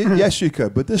could. Yes, you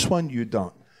could, but this one you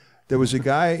don't. There was a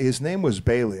guy, his name was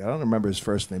Bailey. I don't remember his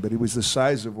first name, but he was the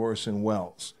size of Orson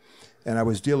Welles. And I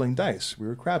was dealing dice. We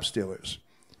were craps dealers.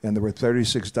 And there were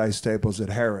 36 dice tables at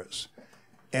Harrah's.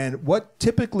 And what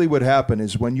typically would happen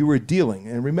is when you were dealing,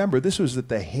 and remember, this was at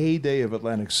the heyday of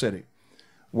Atlantic City,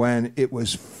 when it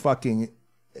was fucking,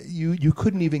 you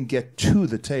couldn't even get to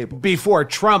the table. Before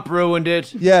Trump ruined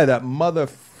it, Yeah, that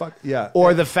motherfucker, yeah.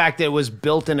 or the fact that it was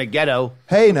built in a ghetto.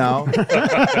 Hey now.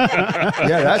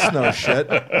 Yeah, that's no shit.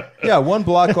 Yeah, 1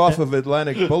 block off of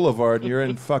Atlantic Boulevard, and you're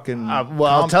in fucking. Well,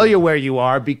 I'll tell you where you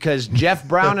are, because Jeff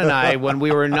Brown and I, when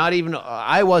we were not even,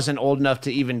 I wasn't old enough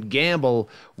to even gamble,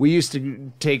 we used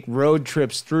to take road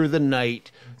trips through the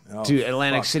night to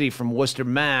Atlantic City from Worcester,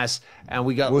 Mass, and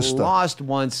we got Worcester. lost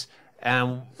once,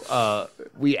 and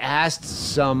we asked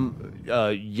some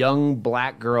young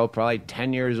black girl, probably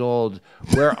 10 years old,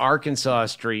 where Arkansas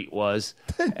Street was.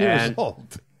 10 years and, old.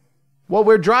 Well,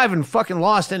 we're driving fucking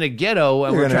lost in a ghetto,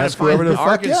 and You're we're gonna trying ask to find whoever the fuck,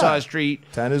 Arkansas yeah. Street.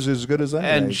 10 is as good as any.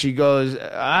 And age. she goes,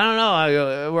 I don't know. I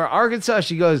go, we're Arkansas.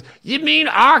 She goes, you mean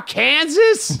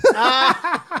Arkansas?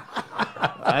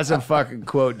 That's a fucking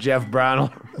quote. Jeff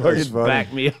Brown will That's funny.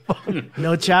 back me up on.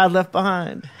 no child left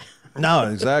behind. No,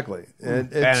 exactly.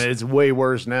 And And it's way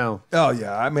worse now. oh,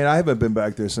 yeah. I mean, I haven't been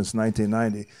back there since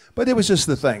 1990. But it was just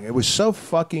the thing. It was so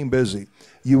fucking busy.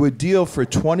 You would deal for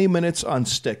 20 minutes on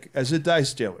stick as a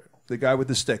dice dealer. The guy with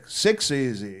the stick. 6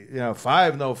 easy.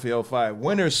 5 no feel, 5.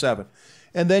 Winner 7.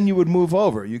 And then you would move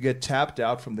over. You get tapped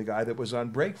out from the guy that was on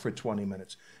break for 20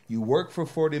 minutes. You work for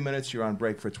 40 minutes, you're on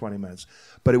break for 20 minutes.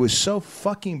 But it was so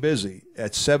fucking busy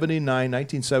at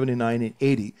 1979 and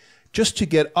 80, just to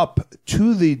get up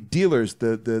to the dealers,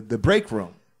 the break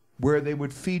room, where they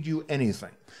would feed you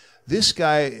anything. This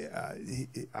guy,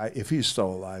 if he's still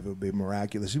alive, it would be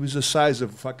miraculous. He was the size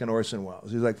of fucking Orson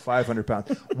Welles. He was like 500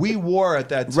 pounds. We wore at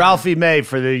that time. Ralphie May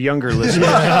for the younger listeners.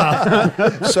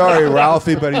 Sorry,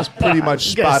 Ralphie, but he's pretty much I was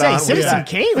spot gonna on. say with Citizen that.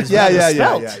 Kane was Yeah.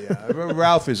 spelt.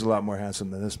 Ralphie's a lot more handsome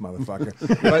than this motherfucker.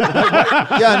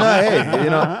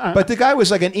 Hey, but the guy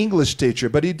was like an English teacher,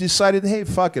 but he decided, hey,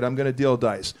 fuck it, I'm going to deal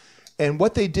dice. And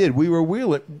what they did, we were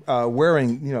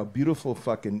wearing, beautiful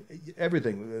fucking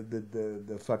everything,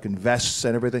 the fucking vests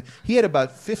and everything. He had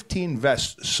about 15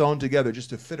 vests sewn together just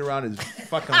to fit around his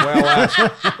fucking whale ass.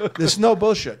 There's no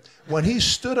bullshit. When he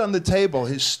stood on the table,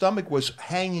 his stomach was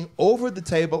hanging over the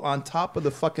table on top of the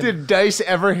fucking... Did dice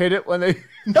ever hit it when they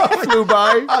flew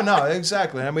by? Oh, no,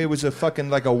 exactly. I mean, it was a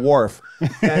fucking like a wharf.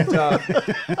 And,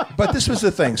 but this was the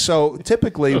thing. So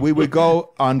typically we would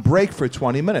go on break for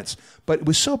 20 minutes. But it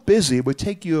was so busy, it would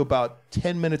take you about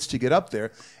 10 minutes to get up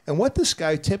there. And what this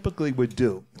guy typically would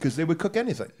do, because they would cook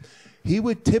anything, he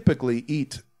would typically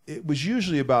eat, it was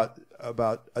usually about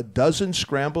a dozen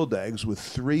scrambled eggs with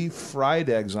 3 fried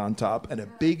eggs on top and a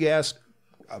big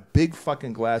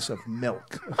fucking glass of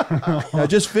milk. Now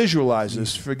just visualize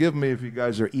this. Forgive me if you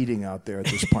guys are eating out there at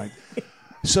this point.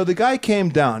 So the guy came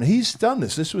down. He's done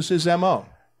this. This was his MO.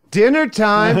 Dinner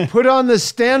time, put on the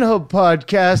Stanhope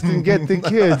podcast and get the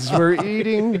kids. We're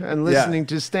eating and listening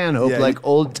to Stanhope like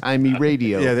old-timey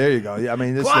radio. Yeah, there you go. Yeah, I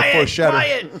mean, this is the foreshadow.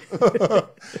 Quiet.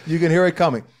 You can hear it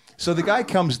coming. So the guy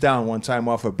comes down one time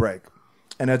off a break.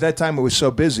 And at that time, it was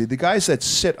so busy. The guys that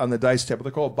sit on the dice table,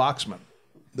 they're called boxmen,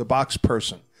 the box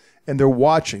person. And they're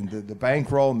watching the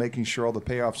bankroll, making sure all the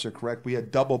payoffs are correct. We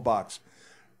had double box.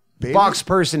 Baby. Box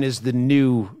person is the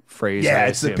new phrase. Yeah,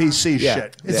 it's the PC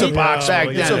shit. It's a box.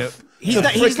 He's a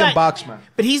freaking boxman.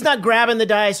 But he's not grabbing the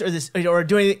dice or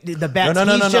doing the bets. No,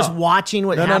 he's just watching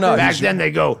what happens. Back then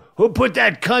they go, who put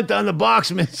that cunt on the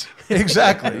boxman?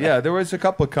 Exactly. Yeah, there was a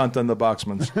couple of cunt on the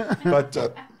boxmans. But,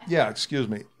 excuse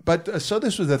me. But so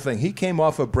this was the thing. He came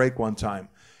off a break one time.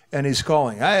 And he's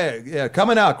calling, hey,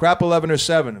 coming out, crap 11 or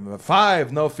 7.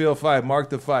 5, no field 5, mark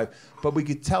the 5. But we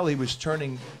could tell he was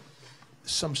turning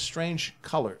some strange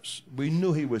colors. We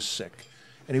knew he was sick.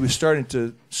 And he was starting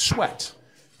to sweat.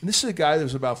 And this is a guy that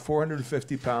was about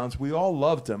 450 pounds. We all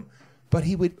loved him. But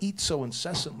he would eat so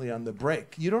incessantly on the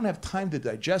break. You don't have time to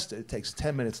digest it. It takes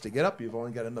 10 minutes to get up. You've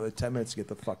only got another 10 minutes to get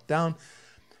the fuck down.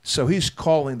 So he's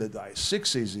calling the dice.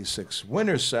 6 easy, 6.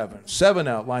 Winner 7. 7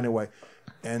 out, line away.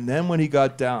 And then when he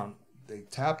got down, they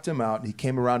tapped him out, and he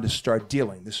came around to start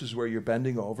dealing. This is where you're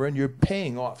bending over, and you're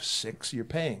paying off 6. You're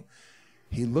paying.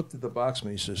 He looked at the boxman.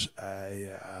 He says,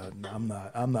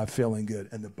 I'm not feeling good.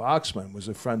 And the boxman was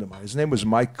a friend of mine. His name was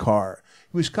Mike Carr.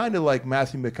 He was kind of like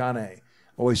Matthew McConaughey,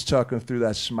 always talking through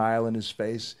that smile in his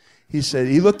face. He said,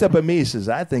 he looked up at me. He says,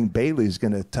 I think Bailey's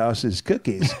going to toss his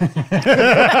cookies. Yeah.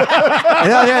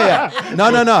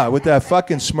 No. With that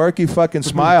fucking smirky fucking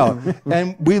smile.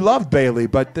 And we loved Bailey,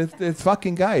 but the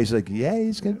fucking guy, he's like, yeah,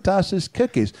 he's going to toss his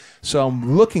cookies. So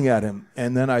I'm looking at him.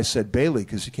 And then I said, Bailey,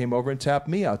 because he came over and tapped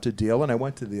me out to deal. And I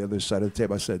went to the other side of the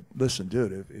table. I said, listen,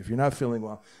 dude, if you're not feeling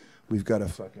well, we've got a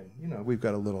fucking, we've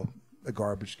got a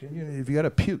garbage can. If you got to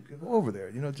puke, go over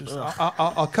there. Just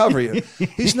I'll cover you.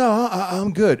 He's no,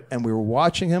 I'm good. And we were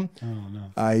watching him. Oh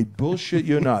no! I bullshit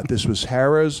you not. This was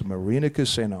Harrah's Marina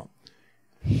Casino.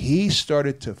 He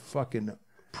started to fucking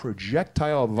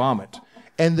projectile vomit,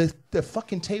 and the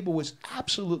fucking table was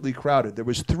absolutely crowded. There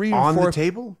was 3 or 4 on the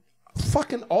table.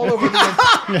 Fucking all over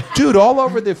the dude, all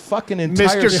over the fucking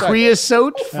entire Mr.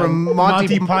 Creosote from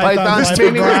Monty Python's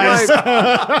Painting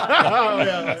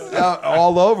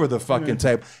all over the fucking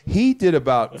table. He did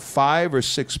about 5 or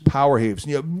 6 power heaves.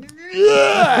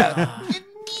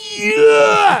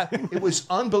 It was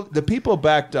unbelievable. The people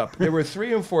backed up. There were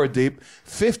 3 and 4 deep,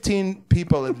 15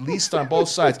 people at least on both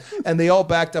sides, and they all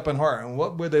backed up in horror. And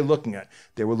what were they looking at?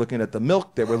 They were looking at the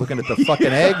milk. They were looking at the fucking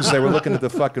eggs. They were looking at the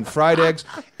fucking fried eggs.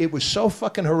 It was so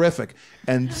fucking horrific.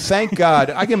 And thank God,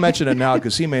 I can mention it now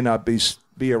because he may not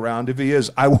be around. If he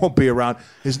is, I won't be around.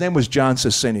 His name was John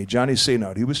Cicini, Johnny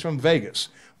C-Note. He was from Vegas.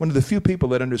 One of the few people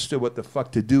that understood what the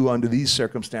fuck to do under these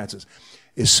circumstances.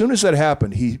 As soon as that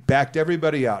happened, he backed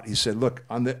everybody out. He said, look,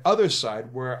 on the other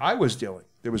side where I was dealing,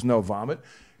 there was no vomit.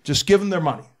 Just give them their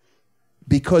money.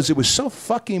 Because it was so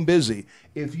fucking busy,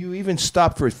 if you even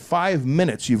stopped for 5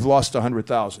 minutes, you've lost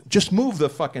 $100,000. Just move the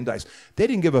fucking dice. They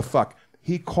didn't give a fuck.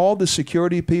 He called the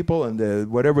security people and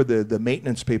the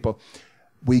maintenance people.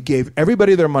 We gave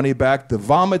everybody their money back. The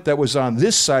vomit that was on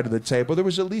this side of the table, there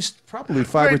was at least probably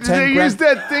 5 or 10 They grand. used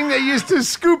that thing they used to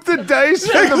scoop the dice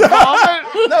for the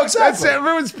vomit? No, exactly.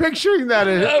 Everyone's picturing that.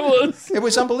 It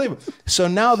was unbelievable. So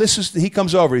now he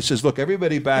comes over. He says, look,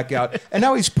 everybody back out. And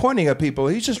now he's pointing at people.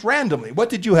 He's just randomly, what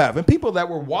did you have? And people that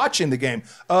were watching the game,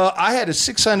 I had a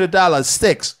 $600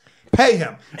 sticks. Pay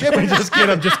him. Just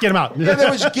get him out. Yeah, they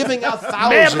was giving out Man,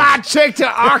 thousands. my check to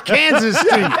Arkansas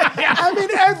Street. I mean,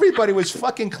 everybody was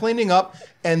fucking cleaning up,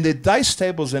 and the dice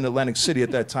tables in Atlantic City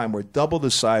at that time were double the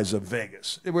size of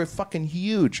Vegas. They were fucking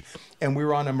huge, and we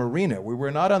were on a marina. We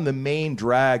were not on the main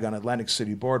drag on Atlantic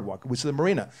City Boardwalk. It was the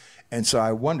marina, and so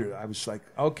I wondered. I was like,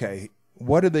 okay,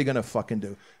 what are they gonna fucking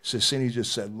do? Cicini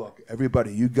just said, look,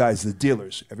 everybody, you guys, the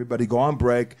dealers, everybody go on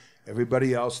break.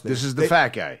 Everybody else. This is the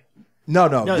fat guy. No.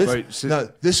 Wait, This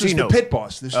is the C-note. pit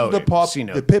boss. This is the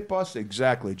C-note. the pit boss.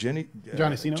 Exactly, Johnny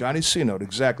C-note? Johnny C-note.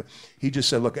 Exactly. He just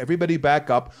said, "Look, everybody, back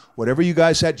up. Whatever you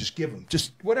guys had, just give them.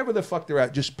 Just whatever the fuck they're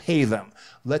at, just pay them.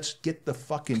 Let's get the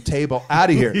fucking table out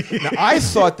of here." Now, I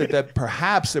thought that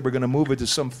perhaps they were going to move it to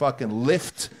some fucking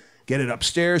lift, get it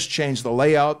upstairs, change the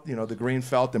layout, the green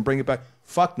felt, and bring it back.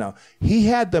 Fuck no. He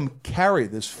had them carry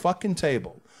this fucking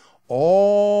table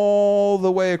all the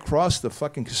way across the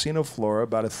fucking casino floor,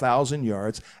 about 1,000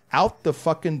 yards, out the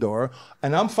fucking door,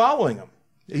 and I'm following him.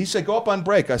 He said, go up on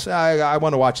break. I said, I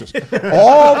want to watch this.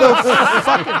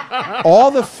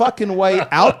 all the fucking way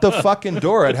out the fucking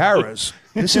door at Harrah's.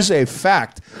 This is a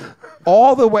fact.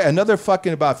 All the way, another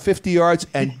fucking about 50 yards,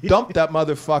 and dumped that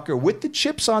motherfucker with the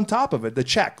chips on top of it, the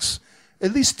checks.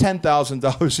 At least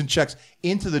 $10,000 in checks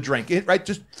into the drink. Right?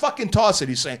 Just fucking toss it,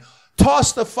 he's saying.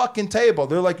 Toss the fucking table.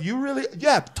 They're like, you really?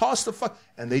 Yeah, toss the fuck.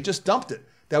 And they just dumped it.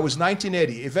 That was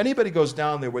 1980. If anybody goes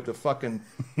down there with the fucking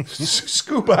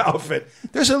scuba outfit,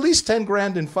 there's at least 10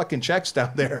 grand in fucking checks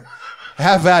down there.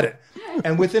 Have at it.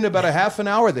 And within about a half an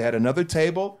hour, they had another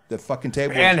table. The fucking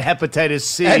table. And hepatitis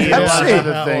C. And And a lot of hep C.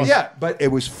 other things. Yeah, but it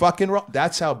was fucking wrong.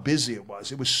 That's how busy it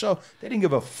was. It was so, they didn't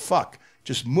give a fuck.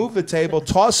 Just move the table,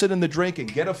 toss it in the drink,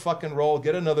 and get a fucking roll,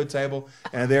 get another table,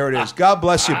 and there it is. God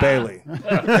bless you, Bailey. There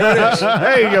it is.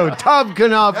 There you go. Tom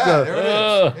Konopka. Yeah, there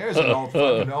it is. There's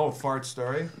an old fart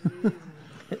story.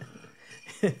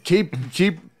 Keep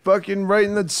fucking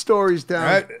writing the stories down.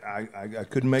 Right? I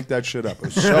couldn't make that shit up. It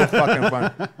was so fucking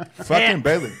fun. Fucking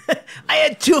Bailey. I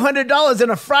had $200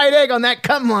 and a fried egg on that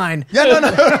cum line. Yeah,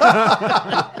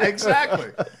 no. Exactly.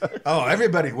 Oh,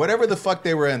 everybody, whatever the fuck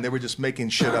they were in, they were just making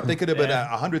shit up. They could have been a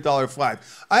 $100 flag.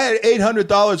 I had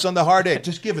 $800 on the hard egg.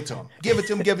 Just give it to them. Give it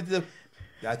to them. Give it to them.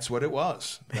 That's what it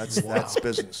was. That's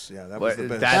business. Yeah, that was the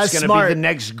business. That's going to smart. be the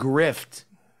next grift.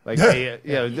 Like,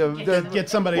 Get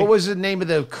somebody. What was the name of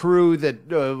the crew that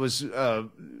was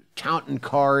counting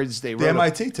cards? They The wrote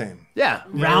MIT team. Yeah.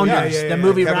 Rounders. Yeah. The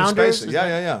movie Kevin Rounders. Spacey.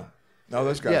 Yeah. No,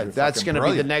 those guys. Yeah, are that's fucking going to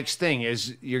be the brilliant. next thing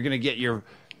is you're going to get your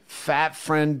fat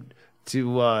friend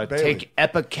to Bailey. take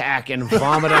Epicac and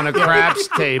vomit on a craps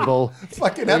table.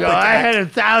 Fucking You go, Epicac. I had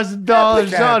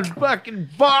 $1,000 on Epicac. fucking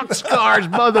boxcars,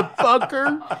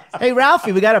 motherfucker. Hey,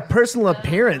 Ralphie, we got a personal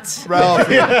appearance.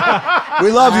 Ralphie.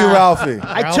 We love you, Ralphie.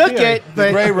 I took it,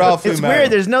 but great Ralphie it's man.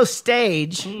 weird. There's no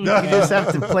stage. You just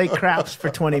have to play craps for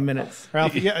 20 minutes.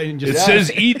 Ralph, yeah, and It just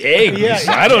says eat eggs. Yeah.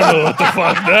 I don't know what the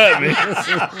fuck that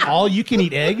means. all you can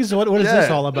eat eggs. What is this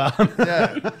Yeah. all about?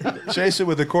 Yeah. Chase it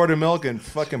with a quart of milk and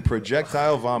fucking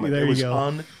projectile vomit. There It you was go.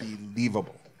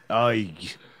 unbelievable. All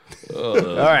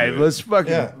right, let's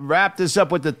fucking Yeah. wrap this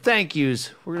up with the thank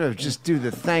yous. We're going to just do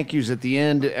the thank yous at the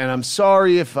end, and I'm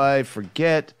sorry if I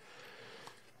forget.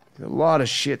 A lot of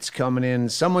shit's coming in.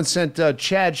 Someone sent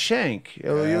Chad Shank.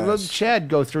 You let Chad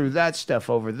go through that stuff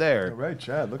over there. All right,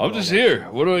 Chad. Look I'm at just all that. here.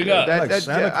 What do we got? Like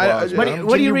Santa Claus, What man. do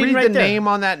Can you read read right the there? name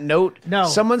on that note? No.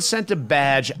 Someone sent a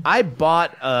badge. I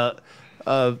bought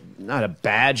not a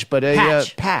badge, but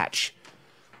a patch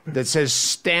that says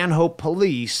Stanhope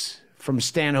Police from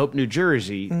Stanhope, New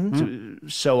Jersey, to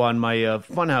sew on my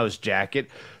Funhouse jacket.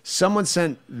 Someone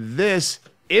sent this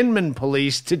Inman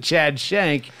Police to Chad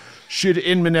Shank. Should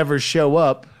Inman ever show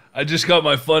up? I just got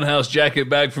my Funhouse jacket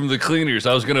back from the cleaners.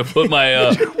 I was gonna put my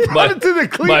it to the my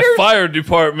cleaners? fire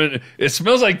department. It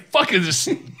smells like fucking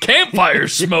campfire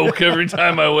smoke every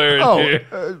time I wear it.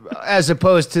 here. As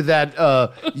opposed to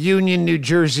that Union, New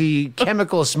Jersey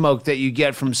chemical smoke that you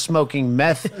get from smoking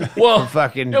meth. Well, for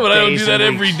fucking yeah, but I don't days do that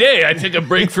and every weeks. day. I take a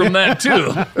break from that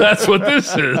too. That's what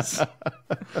this is.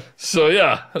 So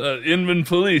yeah, Inman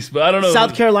Police. But I don't know.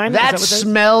 South Carolina? That is that what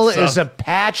smell is a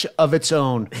patch of its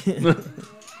own.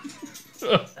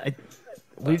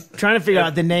 we're trying to figure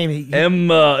out the name.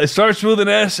 It starts with an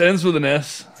S, ends with an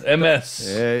S. MS.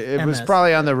 It was MS.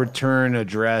 probably on the return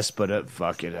address, but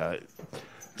fuck it.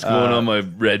 It's going on my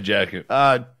red jacket.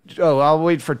 I'll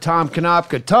wait for Tom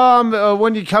Konopka. Tom,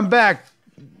 when you come back,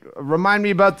 remind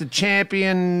me about the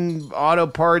Champion Auto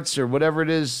Parts or whatever it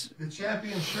is. The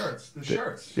champion shirts. The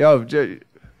shirts. Yo,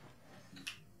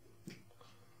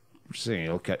 seeing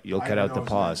you'll cut don't out know the his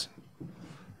pause.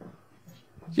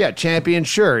 Yeah, Champion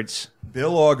shirts.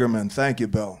 Bill Augerman. Thank you,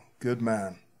 Bill. Good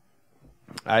man.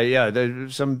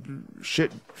 Some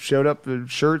shit showed up in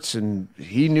shirts, and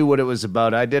he knew what it was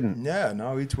about. I didn't. Yeah,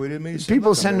 no, he tweeted me. He said,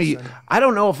 People "Look, send I'm me. gonna send-" I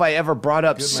don't know if I ever brought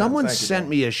up. Good man. Someone Thank you, sent man.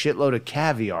 me a shitload of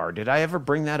caviar. Did I ever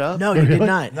bring that up? No, you did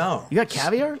not. No. You got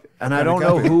caviar? And I don't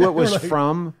know who it was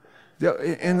from.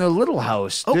 In the little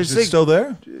house, Is it still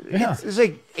there? There's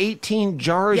like 18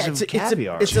 jars of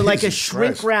caviar. It's like a Jesus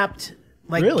shrink Christ. wrapped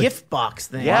Really? gift box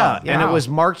thing. Yeah, and it was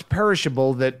marked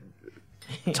perishable that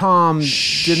Tom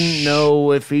didn't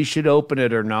know if he should open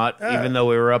it or not, even though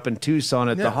we were up in Tucson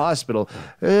at the hospital.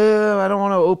 I don't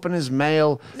want to open his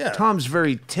mail. Yeah. Tom's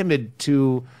very timid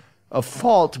to a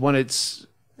fault when it's...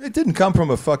 It didn't come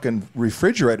from a fucking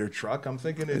refrigerator truck. I'm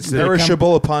thinking it's Did it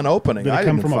perishable upon opening. Did it I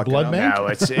come didn't from a fucking blood know. bank? No,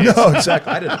 it's No,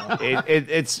 exactly. I didn't know.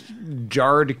 it's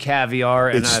jarred caviar.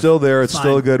 And It's still there. It's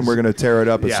still good, and we're going to tear it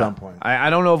up at Yeah. some point.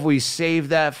 I don't know if we save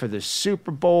that for the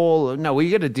Super Bowl. No, we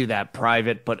got to do that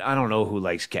private, but I don't know who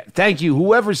likes caviar. Thank you.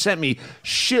 Whoever sent me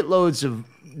shitloads of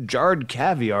jarred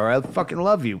caviar, I fucking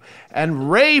love you. And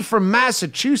Ray from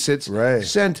Massachusetts Ray.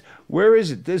 sent, where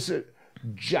is it? This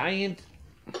giant...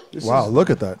 This Wow, is look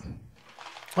at that.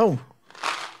 Oh,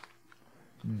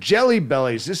 Jelly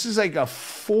Bellies. This is like a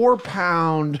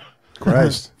 4-pound...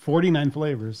 Christ. 49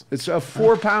 flavors. It's a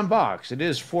 4-pound box. It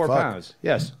is 4 Fuck. pounds.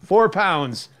 Yes, 4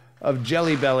 pounds of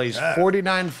Jelly Bellies,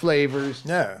 49 flavors.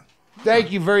 Yeah.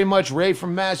 Thank you very much, Ray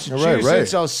from Massachusetts.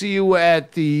 Ray. I'll see you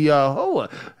at the,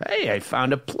 hey, I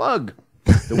found a plug.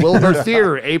 The Wilbur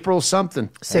Theater, April something.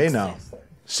 Hey, now.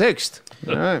 6th.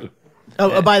 All right.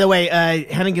 Oh, by the way,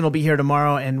 Hennigan will be here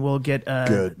tomorrow, and we'll get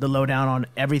Good. the lowdown on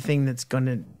everything that's going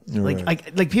to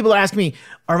like people are asking me,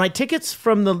 are my tickets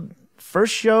from the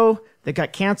first show that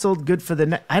got canceled good for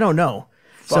the I don't know.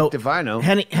 Fucked if I know.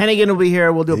 Hennigan will be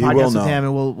here. We'll do a He will podcast with know. him,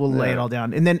 and we'll lay it all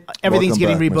down. And then everything's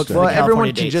Welcome getting back, rebooked Mr. for Well, the everyone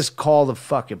California can dates. just call the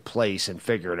fucking place and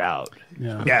figure it out.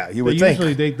 Yeah, Yeah, you would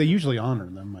think. They usually honor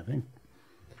them, I think.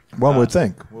 One would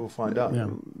think. We'll find out. Yeah.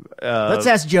 Let's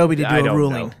ask Jobi to I do a don't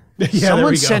ruling. know. Yeah, there Someone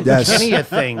we go. sent Yes. Kenny a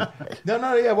thing.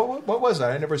 No, yeah. What was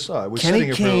that? I never saw it. It was Kenny sitting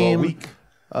here for a came. week.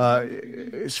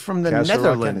 It's from the Castle Rock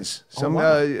Netherlands.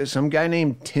 Kenny. Some guy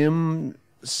named Tim,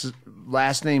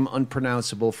 last name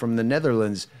unpronounceable, from the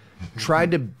Netherlands, tried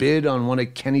to bid on one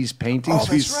of Kenny's paintings. Oh,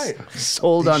 that's right.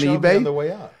 Sold He on showed me eBay. on the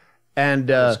way out. And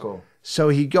That's cool. so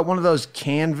he got one of those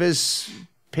canvas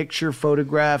picture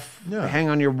photograph hang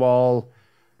on your wall.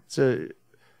 It's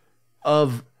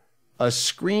of a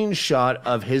screenshot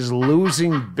of his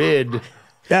losing bid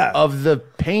Yeah. of the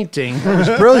painting It was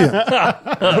brilliant.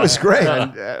 It was great.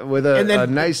 with And then a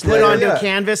nice put letter. onto Yeah.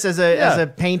 canvas as a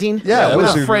painting. Yeah, that with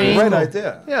was a a frame. great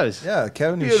idea. Yes. Yeah,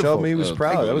 Kevin, he Beautiful. showed me he was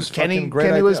proud. That was Kenny fucking great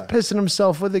Kenny was idea. pissing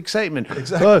himself with excitement.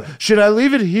 Exactly. Should I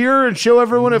leave it here and show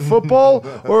everyone at football,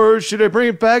 or should I bring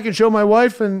it back and show my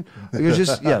wife? And it was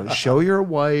just show your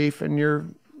wife and your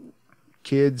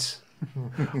kids.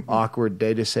 Awkward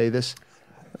day to say this.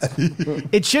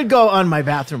 It should go on my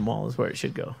bathroom wall. Is where it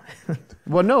should go.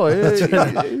 Well, no,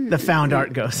 The found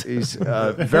art goes. he's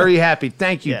very happy.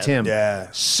 Thank you, Yeah. Tim. Yeah.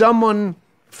 Someone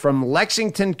from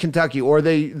Lexington, Kentucky, or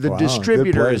the Wow,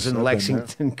 distributor good is place. in I've been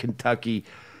Lexington, Kentucky,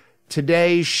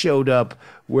 today showed up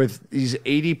with these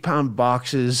 80-pound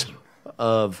boxes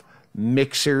of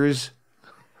mixers.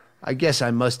 I guess I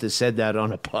must have said that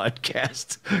on a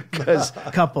podcast because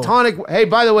Couple. tonic. Hey,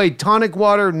 by the way, tonic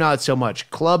water not so much.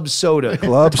 Club soda.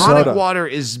 Club tonic soda. water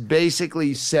is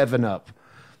basically 7-Up.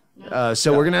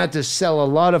 So we're gonna have to sell a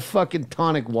lot of fucking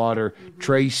tonic water,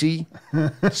 Tracy.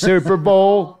 Super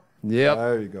Bowl. Yep.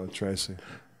 There you go, Tracy.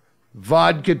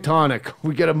 Vodka tonic.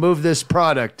 We got to move this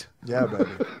product. Yeah, baby.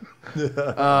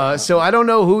 So I don't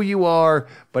know who you are,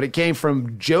 but it came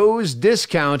from Joe's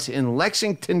Discount in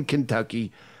Lexington,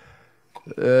 Kentucky.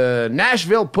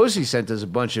 Nashville Pussy sent us a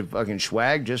bunch of fucking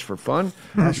swag just for fun.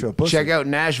 Nashville Pussy. Check out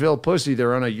Nashville Pussy.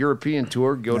 They're on a European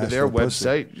tour. Go to their Nashville Pussy.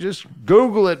 website. Just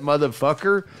Google it,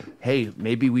 motherfucker. Hey,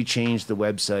 maybe we changed the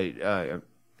website.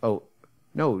 Oh,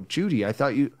 no, Judy, I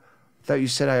thought you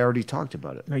said I already talked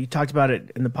about it. No, you talked about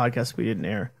it in the podcast we didn't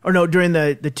air. Or no, during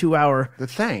the 2-hour. The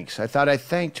thanks. I thought I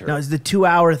thanked her. No, it's the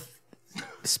 2-hour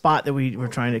spot that we were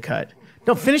trying to cut.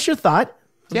 No, finish your thought.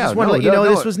 I Yeah, just want no, to let you no, know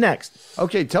no. this was next.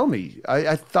 Okay, tell me.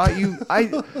 I thought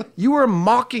you were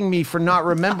mocking me for not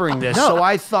remembering this, so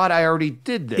I thought I already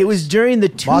did this. It was during the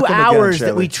 2 Mock him again, hours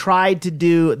that we Chaille. tried to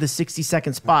do the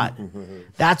 60-second spot.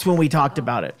 That's when we talked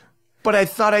about it. But I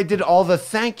thought I did all the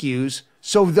thank yous.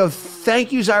 So the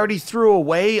thank yous I already threw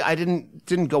away. I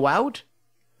didn't go out.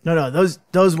 No,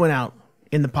 those went out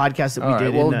in the podcast that we All right,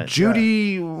 did. well, in the,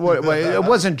 Judy, it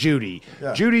wasn't Judy.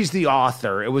 Judy's the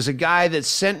author. It was a guy that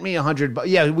sent me $100.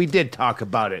 Yeah, we did talk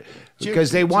about it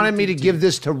because they wanted me to give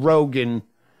this to Rogan.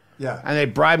 Yeah. And they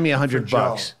bribed me $100 Joe.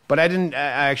 bucks, but I didn't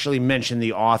actually mention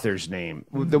the author's name.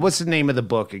 What's the name of the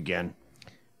book again?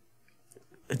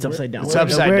 It's upside down. It's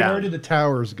upside Where down. did the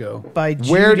towers go? By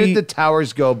Judy Where did the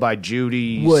towers go? By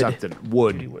Judy Wood. something.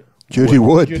 Wood. Judy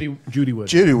Wood. Judy Wood.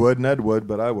 Judy would, Ned would,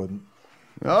 but I wouldn't.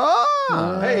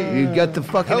 Oh, hey, you got the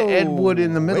fucking Ed Wood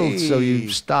in the middle, so you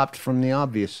stopped from the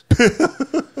obvious.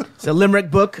 It's a limerick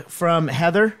book from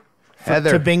Heather.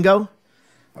 Heather. To Bingo.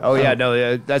 Oh yeah,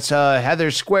 no, that's Heather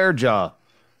Squarejaw.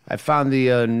 I found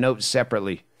the note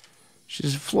separately.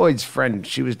 She's Floyd's friend.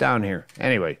 She was down here.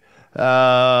 Anyway,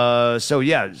 so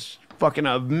yeah, it's fucking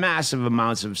massive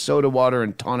amounts of soda water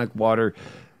and tonic water.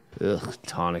 Ugh,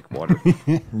 tonic water.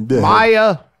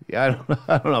 Maya. Yeah,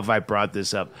 I don't know if I brought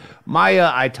this up. Maya,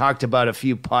 I talked about a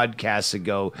few podcasts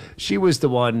ago. She was the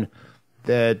one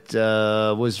that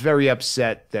was very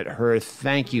upset that her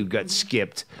thank you got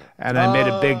skipped, and I made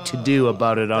a big to-do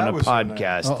about it on that a was her name.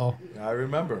 podcast. Uh-oh. I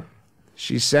remember.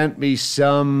 She sent me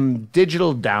some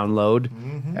digital download,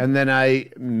 and then I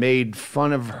made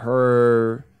fun of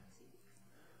her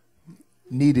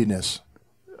Neediness.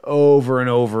 over and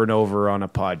over and over on a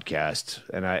podcast,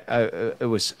 and I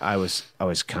was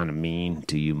kind of mean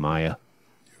to you, Maya.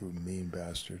 You mean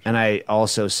bastard. And I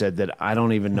also said that I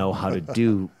don't even know how to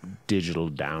do digital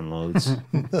downloads.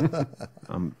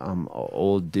 I'm an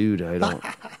old dude. I don't.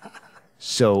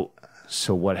 So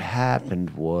what happened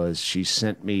was she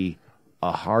sent me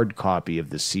a hard copy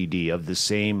of the CD of the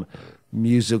same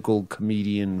musical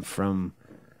comedian from,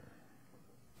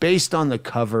 based on the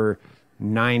cover,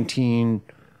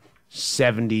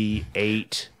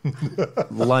 1978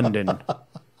 London,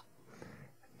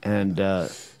 and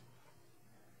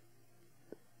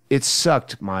it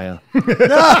sucked, Maya.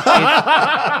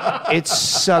 It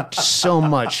sucked so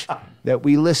much that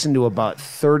we listened to about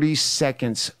 30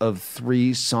 seconds of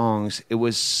 3 songs. It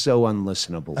was so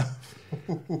unlistenable.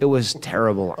 It was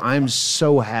terrible. I'm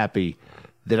so happy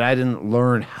that I didn't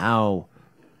learn how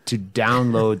to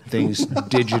download things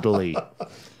digitally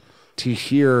to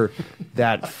hear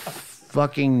that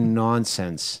fucking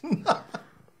nonsense.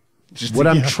 What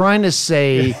I'm trying to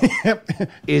say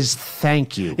is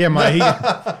thank you. Yeah,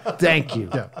 Maya. Thank you.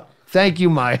 Yeah. Thank you,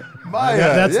 Maya. Maya,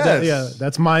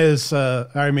 That's Maya's.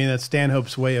 That's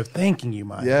Stanhope's way of thanking you,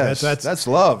 Maya. Yes, that's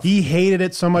love. He hated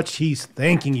it so much. He's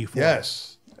thanking you for it. Yes.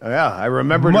 Oh, yeah, I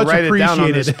remember Much to write it down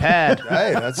on this appreciated. pad.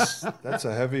 Hey, that's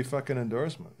a heavy fucking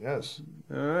endorsement. Yes.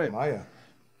 All right. Maya.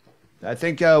 I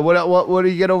think, what do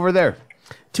you get over there?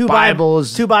 Two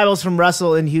Bibles. Two Bibles from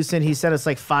Russell in Houston. He sent us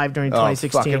like 5 during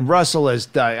 2016. Fucking Russell has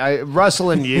died. Russell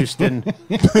in Houston.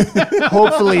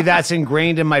 Hopefully that's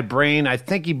ingrained in my brain. I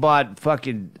think he bought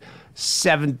fucking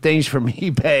 7 things from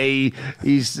eBay.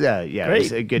 He's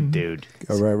he's a good dude.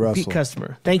 All right, Russell. Repeat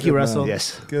customer. Thank you, Good man. Russell.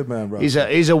 Yes. Good man, Russell.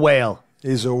 He's a whale.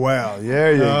 He's a whale.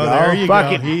 There you go. There you Fuck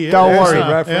go. it. He is. Don't There's worry. a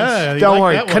reference. Yeah, you Don't like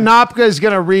worry. that one. Konopka is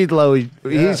going to reload.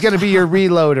 He's going to be your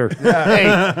reloader.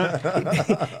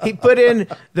 Hey, He put in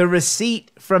the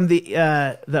receipt from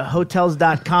the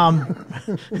hotels.com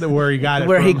Where he got it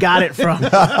where from. he got it from.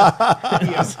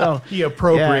 So, He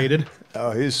appropriated.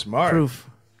 Oh, he's smart. proof.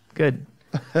 Good.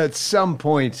 at some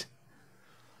point,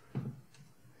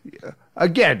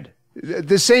 again,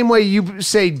 the same way you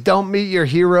say don't meet your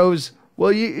heroes,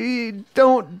 well, you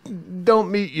don't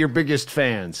meet your biggest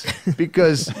fans,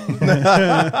 because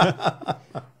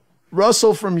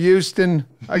Russell from Houston,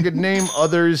 I could name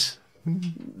others,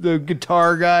 the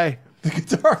guitar guy, The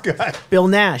guitar guy. Bill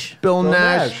Nash. Bill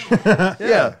Nash.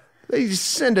 Yeah. They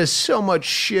send us so much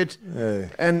shit, Hey.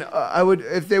 and I would,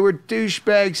 if they were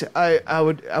douchebags, I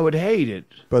would hate it.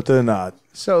 But they're not.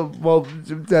 So, well,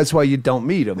 that's why you don't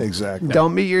meet them. Exactly.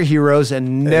 Don't meet your heroes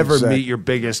and never Exactly. meet your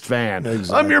biggest fan.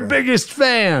 Exactly. I'm your biggest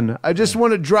fan. I just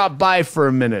want to drop by for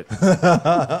a minute.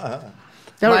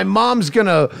 My mom's going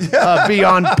to be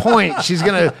on point. She's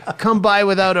going to come by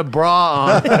without a bra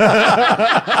on.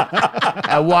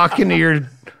 I walk into your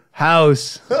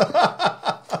house.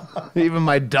 Even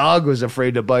my dog was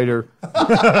afraid to bite her.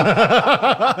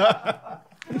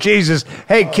 Jesus.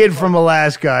 Hey, kid from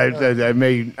Alaska.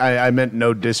 I meant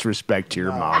no disrespect to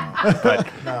your mom. But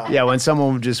yeah, when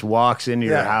someone just walks into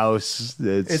your Yeah. house,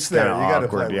 It's there. kinda You got to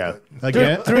awkward. play Yeah. with it.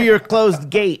 Again, Through your closed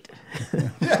gate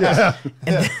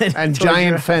And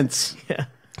giant fence.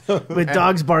 with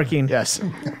dogs barking. Yes.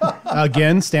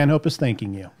 again, Stanhope is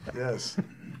thanking you. Yes.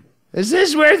 Is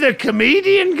this where the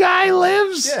comedian guy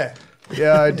lives? Yeah.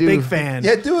 Yeah, I do. Big fan.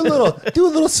 Yeah, do a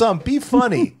little something. Be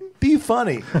funny. Be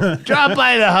funny. Drop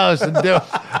by the house and do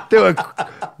a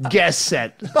guest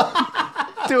set.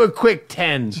 Do a quick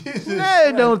 10.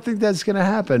 I don't think that's going to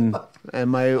happen.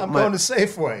 And I'm going to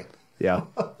Safeway. yeah.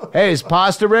 Hey, is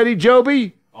pasta ready,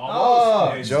 Jobi?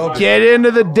 Oh, Jobi. Get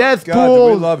into the death God, pool.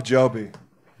 we love Jobi.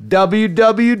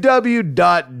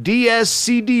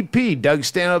 www.dscdp. Doug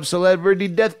Stanhope Celebrity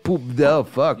Death Pool. Oh,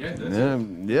 fuck. Yeah, that's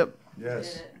Yep.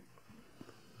 Yes.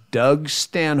 Doug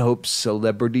Stanhope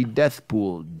Celebrity Death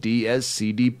Pool.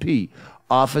 DSCDP.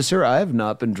 Officer, I have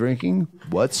not been drinking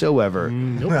whatsoever.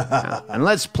 And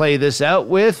let's play this out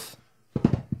with,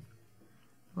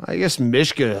 I guess,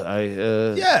 Mishka.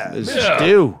 Is Mishka.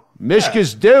 due.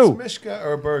 Mishka's due. Mishka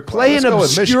or Berkeley? Play Let's an go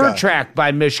with obsure Mishka. track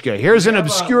by Mishka. Here's an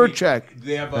obscure track.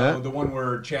 They have the one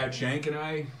where Chad Shank and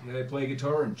I play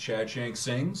guitar and Chad Shank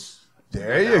sings.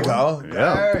 There you go.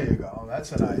 Yeah. There you go.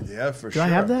 That's an idea for sure. Do I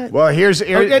have that? Well, here's.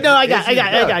 Okay, no, I got it.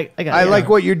 I like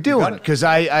what you're doing because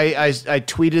I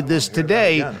tweeted this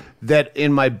today that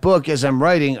in my book as I'm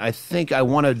writing, I think I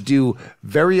want to do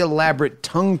very elaborate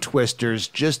tongue twisters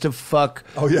just to fuck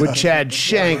with Chad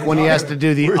Shank when he has to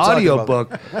do the were talking audio about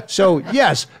book. So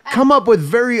yes, come up with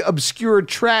very obscure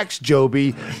tracks,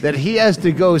 Jobi, that he has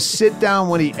to go sit down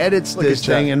when he edits this at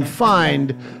Chad. thing and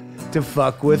find to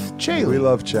fuck with Chaille. We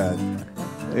love Chad.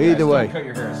 Either way. Cut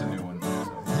your hair, it's a new one.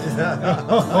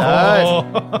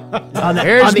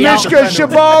 Here's Mishka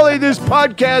Shubaly. This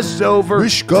podcast's over.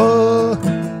 Mishka.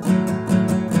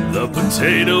 The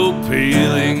potato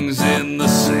peelings in the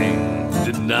sink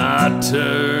did not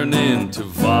turn into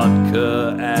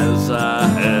vodka as I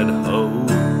had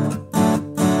hoped.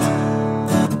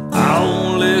 I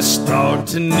only start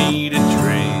to need a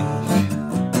drink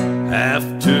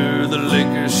after the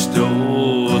liquor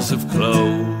stores have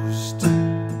closed.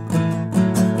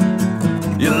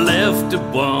 You left a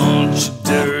bunch of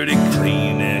dirty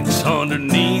Kleenex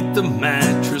underneath the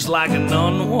mattress like an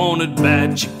unwanted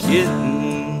batch of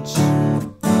kittens.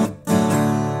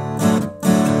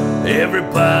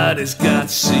 Everybody's got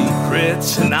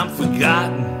secrets and I'm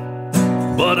forgotten,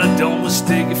 but I don't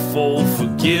mistake it for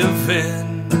forgiving.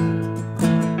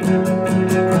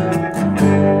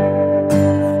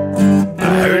 I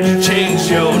heard you change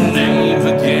your name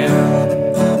again.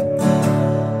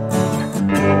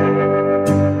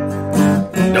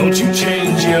 Don't you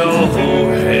change your whole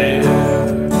hair.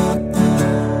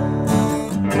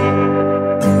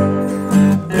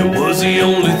 It was the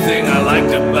only thing I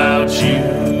liked about you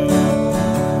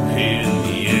in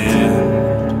the end.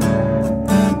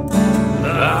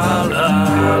 La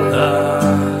la la.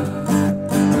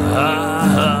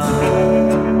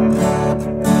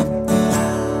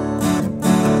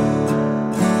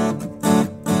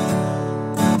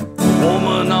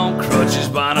 Woman on crutches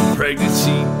buying a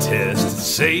pregnancy test.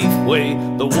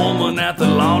 Safeway, the woman at the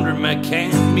laundromat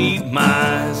can't meet my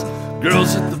eyes.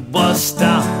 Girls at the bus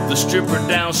stop, the stripper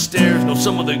downstairs know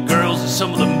some of the girls in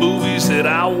some of the movies that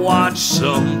I watch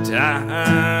sometime.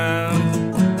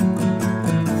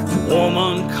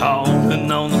 Woman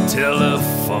calling on the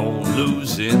telephone,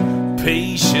 losing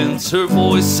patience. Her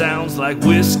voice sounds like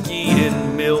whiskey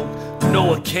and milk.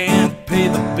 No, I can't pay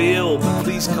the bill, but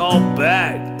please call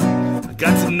back. I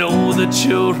got to know that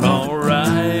you're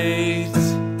alright.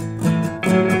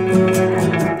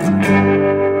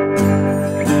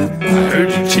 I heard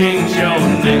you change your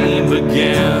name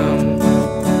again.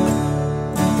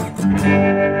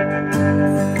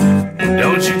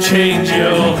 Don't you change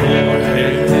your whole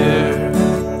hair.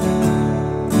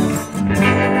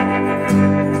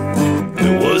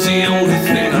 It was the only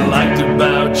thing I liked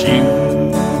about you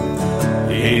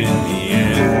in the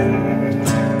end.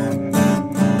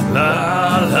 La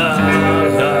la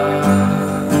la.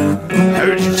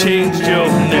 Heard you changed your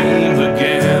name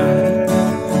again.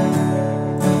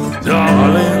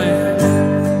 Darling,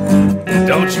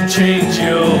 don't you change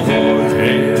your whole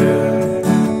hair.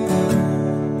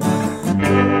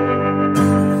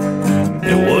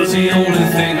 It was the only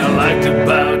thing I liked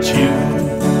about you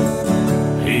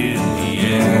in the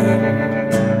end.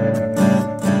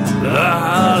 La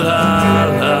la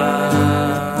la.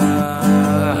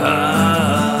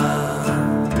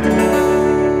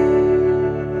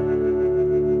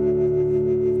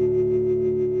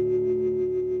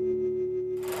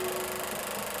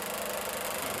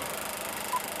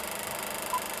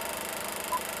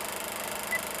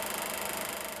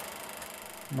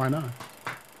 Why not?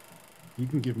 You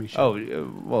can give me shit. Oh,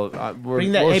 well,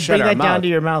 Bring that, we'll hey, shut bring our that down mouth. to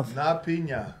your mouth. Na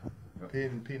pina.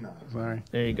 Pina. Sorry.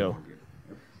 There you go.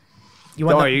 You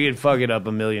Don't want worry, you can fuck it up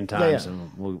a million times. Yeah.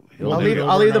 And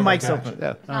I'll leave the mics open.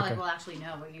 Yeah. It's not like we'll actually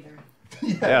know either.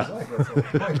 Yeah.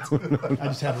 I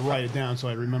just had to write it down so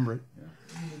I remember it.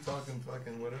 You're talking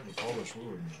fucking whatever. Polish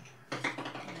word.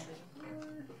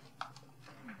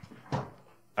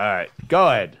 All right, go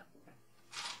ahead.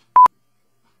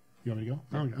 You want me to go?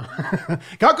 Oh, no.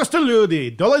 Kako ste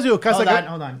ljudi, dolazi u Hold Kazakhstan. on,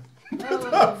 hold on.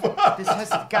 This has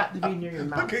got to be near your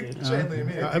mouth, dude.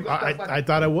 I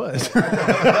thought it was. I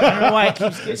don't know why it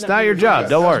keeps getting It's not your job.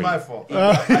 Don't worry. That's my fault.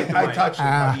 I touched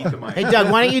it. Hey,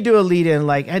 Doug, why don't you do a lead in,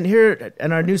 like, and here,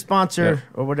 and our new sponsor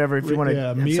or whatever, if you want to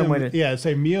have some way to.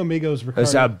 Say Mi Amigos Ricardo.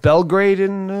 Is that Belgrade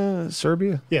in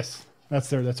Serbia? Yes, that's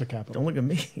their capital. Don't look at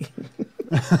me.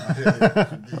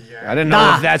 I didn't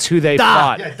know if that's who they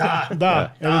fought. It is da.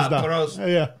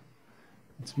 Yeah.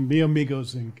 It's Mi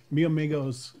Amigos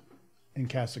in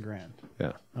Casa Grande.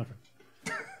 Yeah. Okay.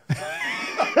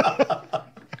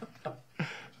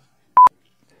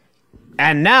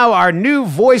 And now our new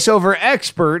voiceover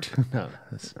expert. No,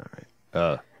 that's not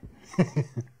right.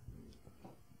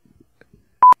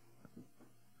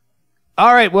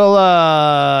 All right,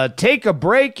 we'll take a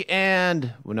break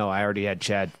and... Well, no, I already had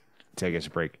Chad take us a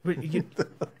break. You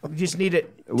just need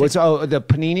it. What's the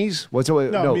paninis? What's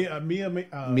no? Mi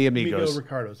Amigos.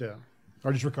 Ricardo's, yeah.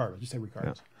 Or just Ricardo. Just say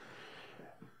Ricardo's.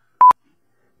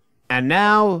 And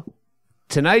now,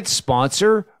 tonight's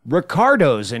sponsor,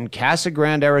 Ricardo's in Casa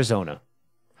Grande, Arizona.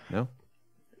 No?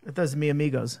 It does Mi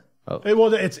Amigos.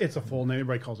 Well, it's a full name.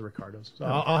 Everybody calls it Ricardo's. So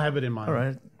I'll have it in mind. All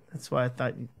right. That's why I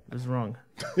thought it was wrong.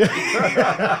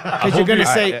 Because you're going to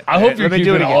say... I hope you're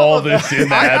keeping all this in the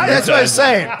That's what I'm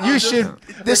saying. You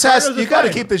Ricardo's you got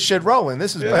to keep this shit rolling.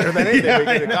 This is better than anything we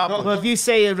can accomplish. Well, if you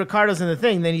say Ricardo's in the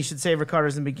thing, then you should say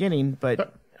Ricardo's in the beginning.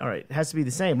 But all right, it has to be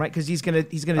the same, right? Because he's gonna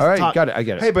All right, talk. got it. I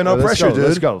get it. Hey, but no Let's pressure, go, dude.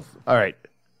 Let's go. All right.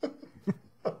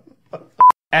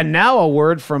 And now a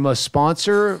word from a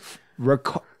sponsor.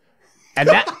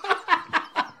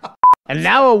 And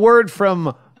now a word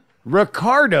from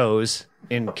Ricardo's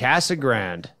in Casa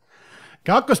Grande.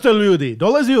 Kako ste ljudi?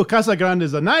 Dolazi u Casa Grande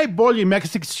za najbolji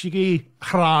meksički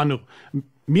hranu.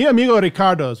 Mi amigo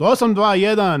Ricardo's,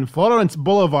 821 Florence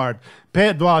Boulevard,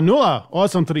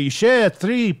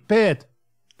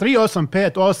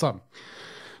 520-836-3858.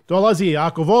 Dolazi,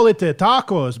 ako volite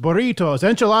tacos, burritos,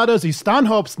 enchiladas I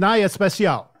Stanhope's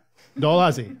najespecial.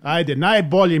 Dolazi, ajde,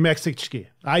 najbolji meksički.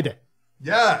 Ajde.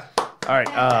 Yeah. All right.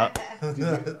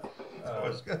 That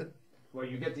was good. Well,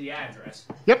 you get the address.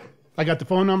 Yep. I got the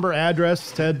phone number,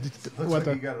 address, Ted. Looks like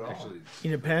you got it all. You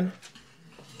need a pen?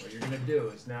 What you're gonna do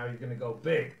is now you're gonna go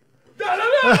big.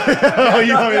 Oh,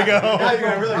 you want me to go? Now you're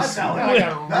going to really sell it.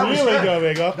 Really go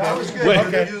big. Okay. That was good.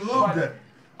 Okay. You lubed it.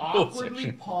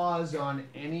 Awkwardly pause on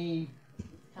any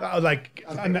Like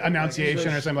an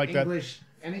annunciation or something like that. English,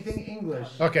 anything English.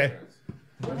 Okay.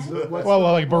 What's Well,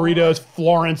 like burritos,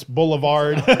 Florence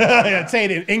Boulevard. Yeah, say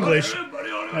it in English.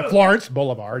 Florence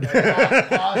Boulevard.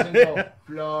 pause and go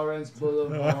Florence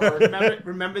Boulevard.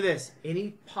 Remember this.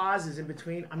 Any pauses in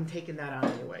between, I'm taking that out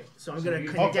anyway. So I'm going to you-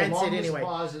 condense okay. it anyway.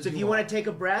 Pauses So if you you want want. to take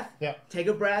a breath, Yeah. take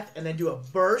a breath, and then do a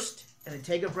burst, and then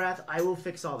take a breath. I will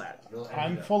fix all that.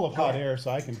 I'm full of hot air,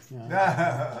 so I can.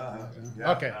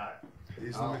 Okay.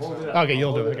 Okay,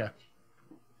 you'll do it. Okay.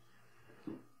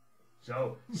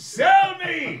 So sell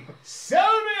me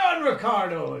on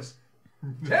Ricardo's.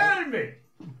 Tell me.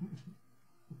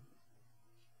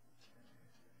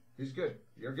 He's good.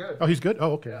 You're good. Oh, he's good.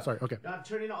 Oh, okay. Sorry. Okay. I'm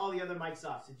turning all the other mics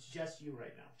off. It's just you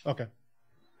right now. Okay.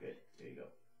 Good. There you go.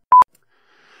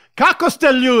 Kako ste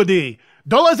ljudi?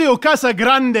 Dolazi u Casa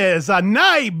Grande za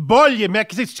najbolje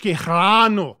meksički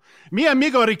hranu. Mi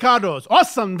amigo Ricardo's,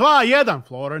 821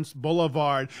 Florence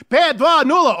Boulevard,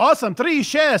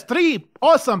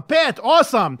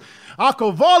 520-836-3858.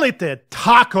 Ako volite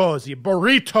tacos I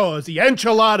burritos I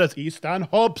enchiladas I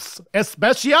Stanhope's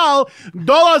especial,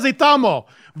 dolazi tamo.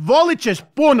 Volit ćeš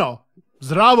puno.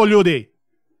 Zdravo ljudi.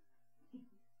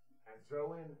 And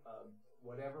throw in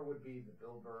whatever would be the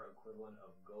Bill Burr equivalent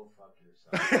of "Go fuck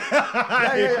yourself."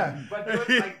 Yeah. But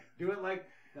do it like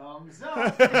thumbs up.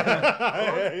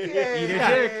 Okay. Eat a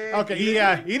dick. Okay, eat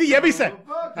a yebby set.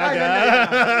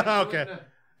 Okay.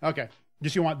 Okay.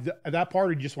 Just you want that part,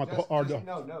 or you just want the or the?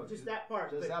 No. Just that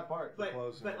part. Just that part. But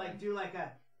like do like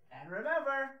a, and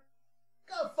remember,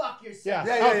 go fuck yourself.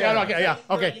 Yeah. Yeah. Okay. Yeah.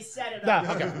 Okay. You set it Da, up.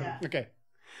 okay. Yeah. Okay.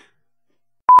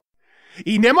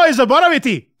 I nemoj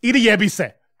zaboraviti, idi jebi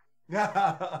se. Do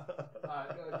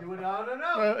it on and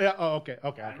up. Yeah. Oh, okay.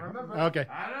 Remember. Okay.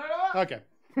 I don't know. Okay.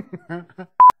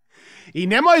 I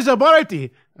nemoj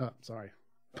zaboraviti. Oh, sorry.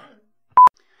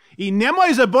 I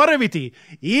nemoj zaboraviti,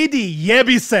 idi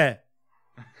jebi se.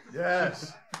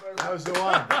 Yes. That was the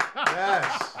one.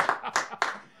 Yes.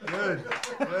 Good.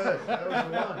 That was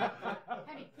the one.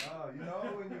 Oh,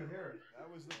 when you hear it. That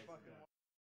was the fucking...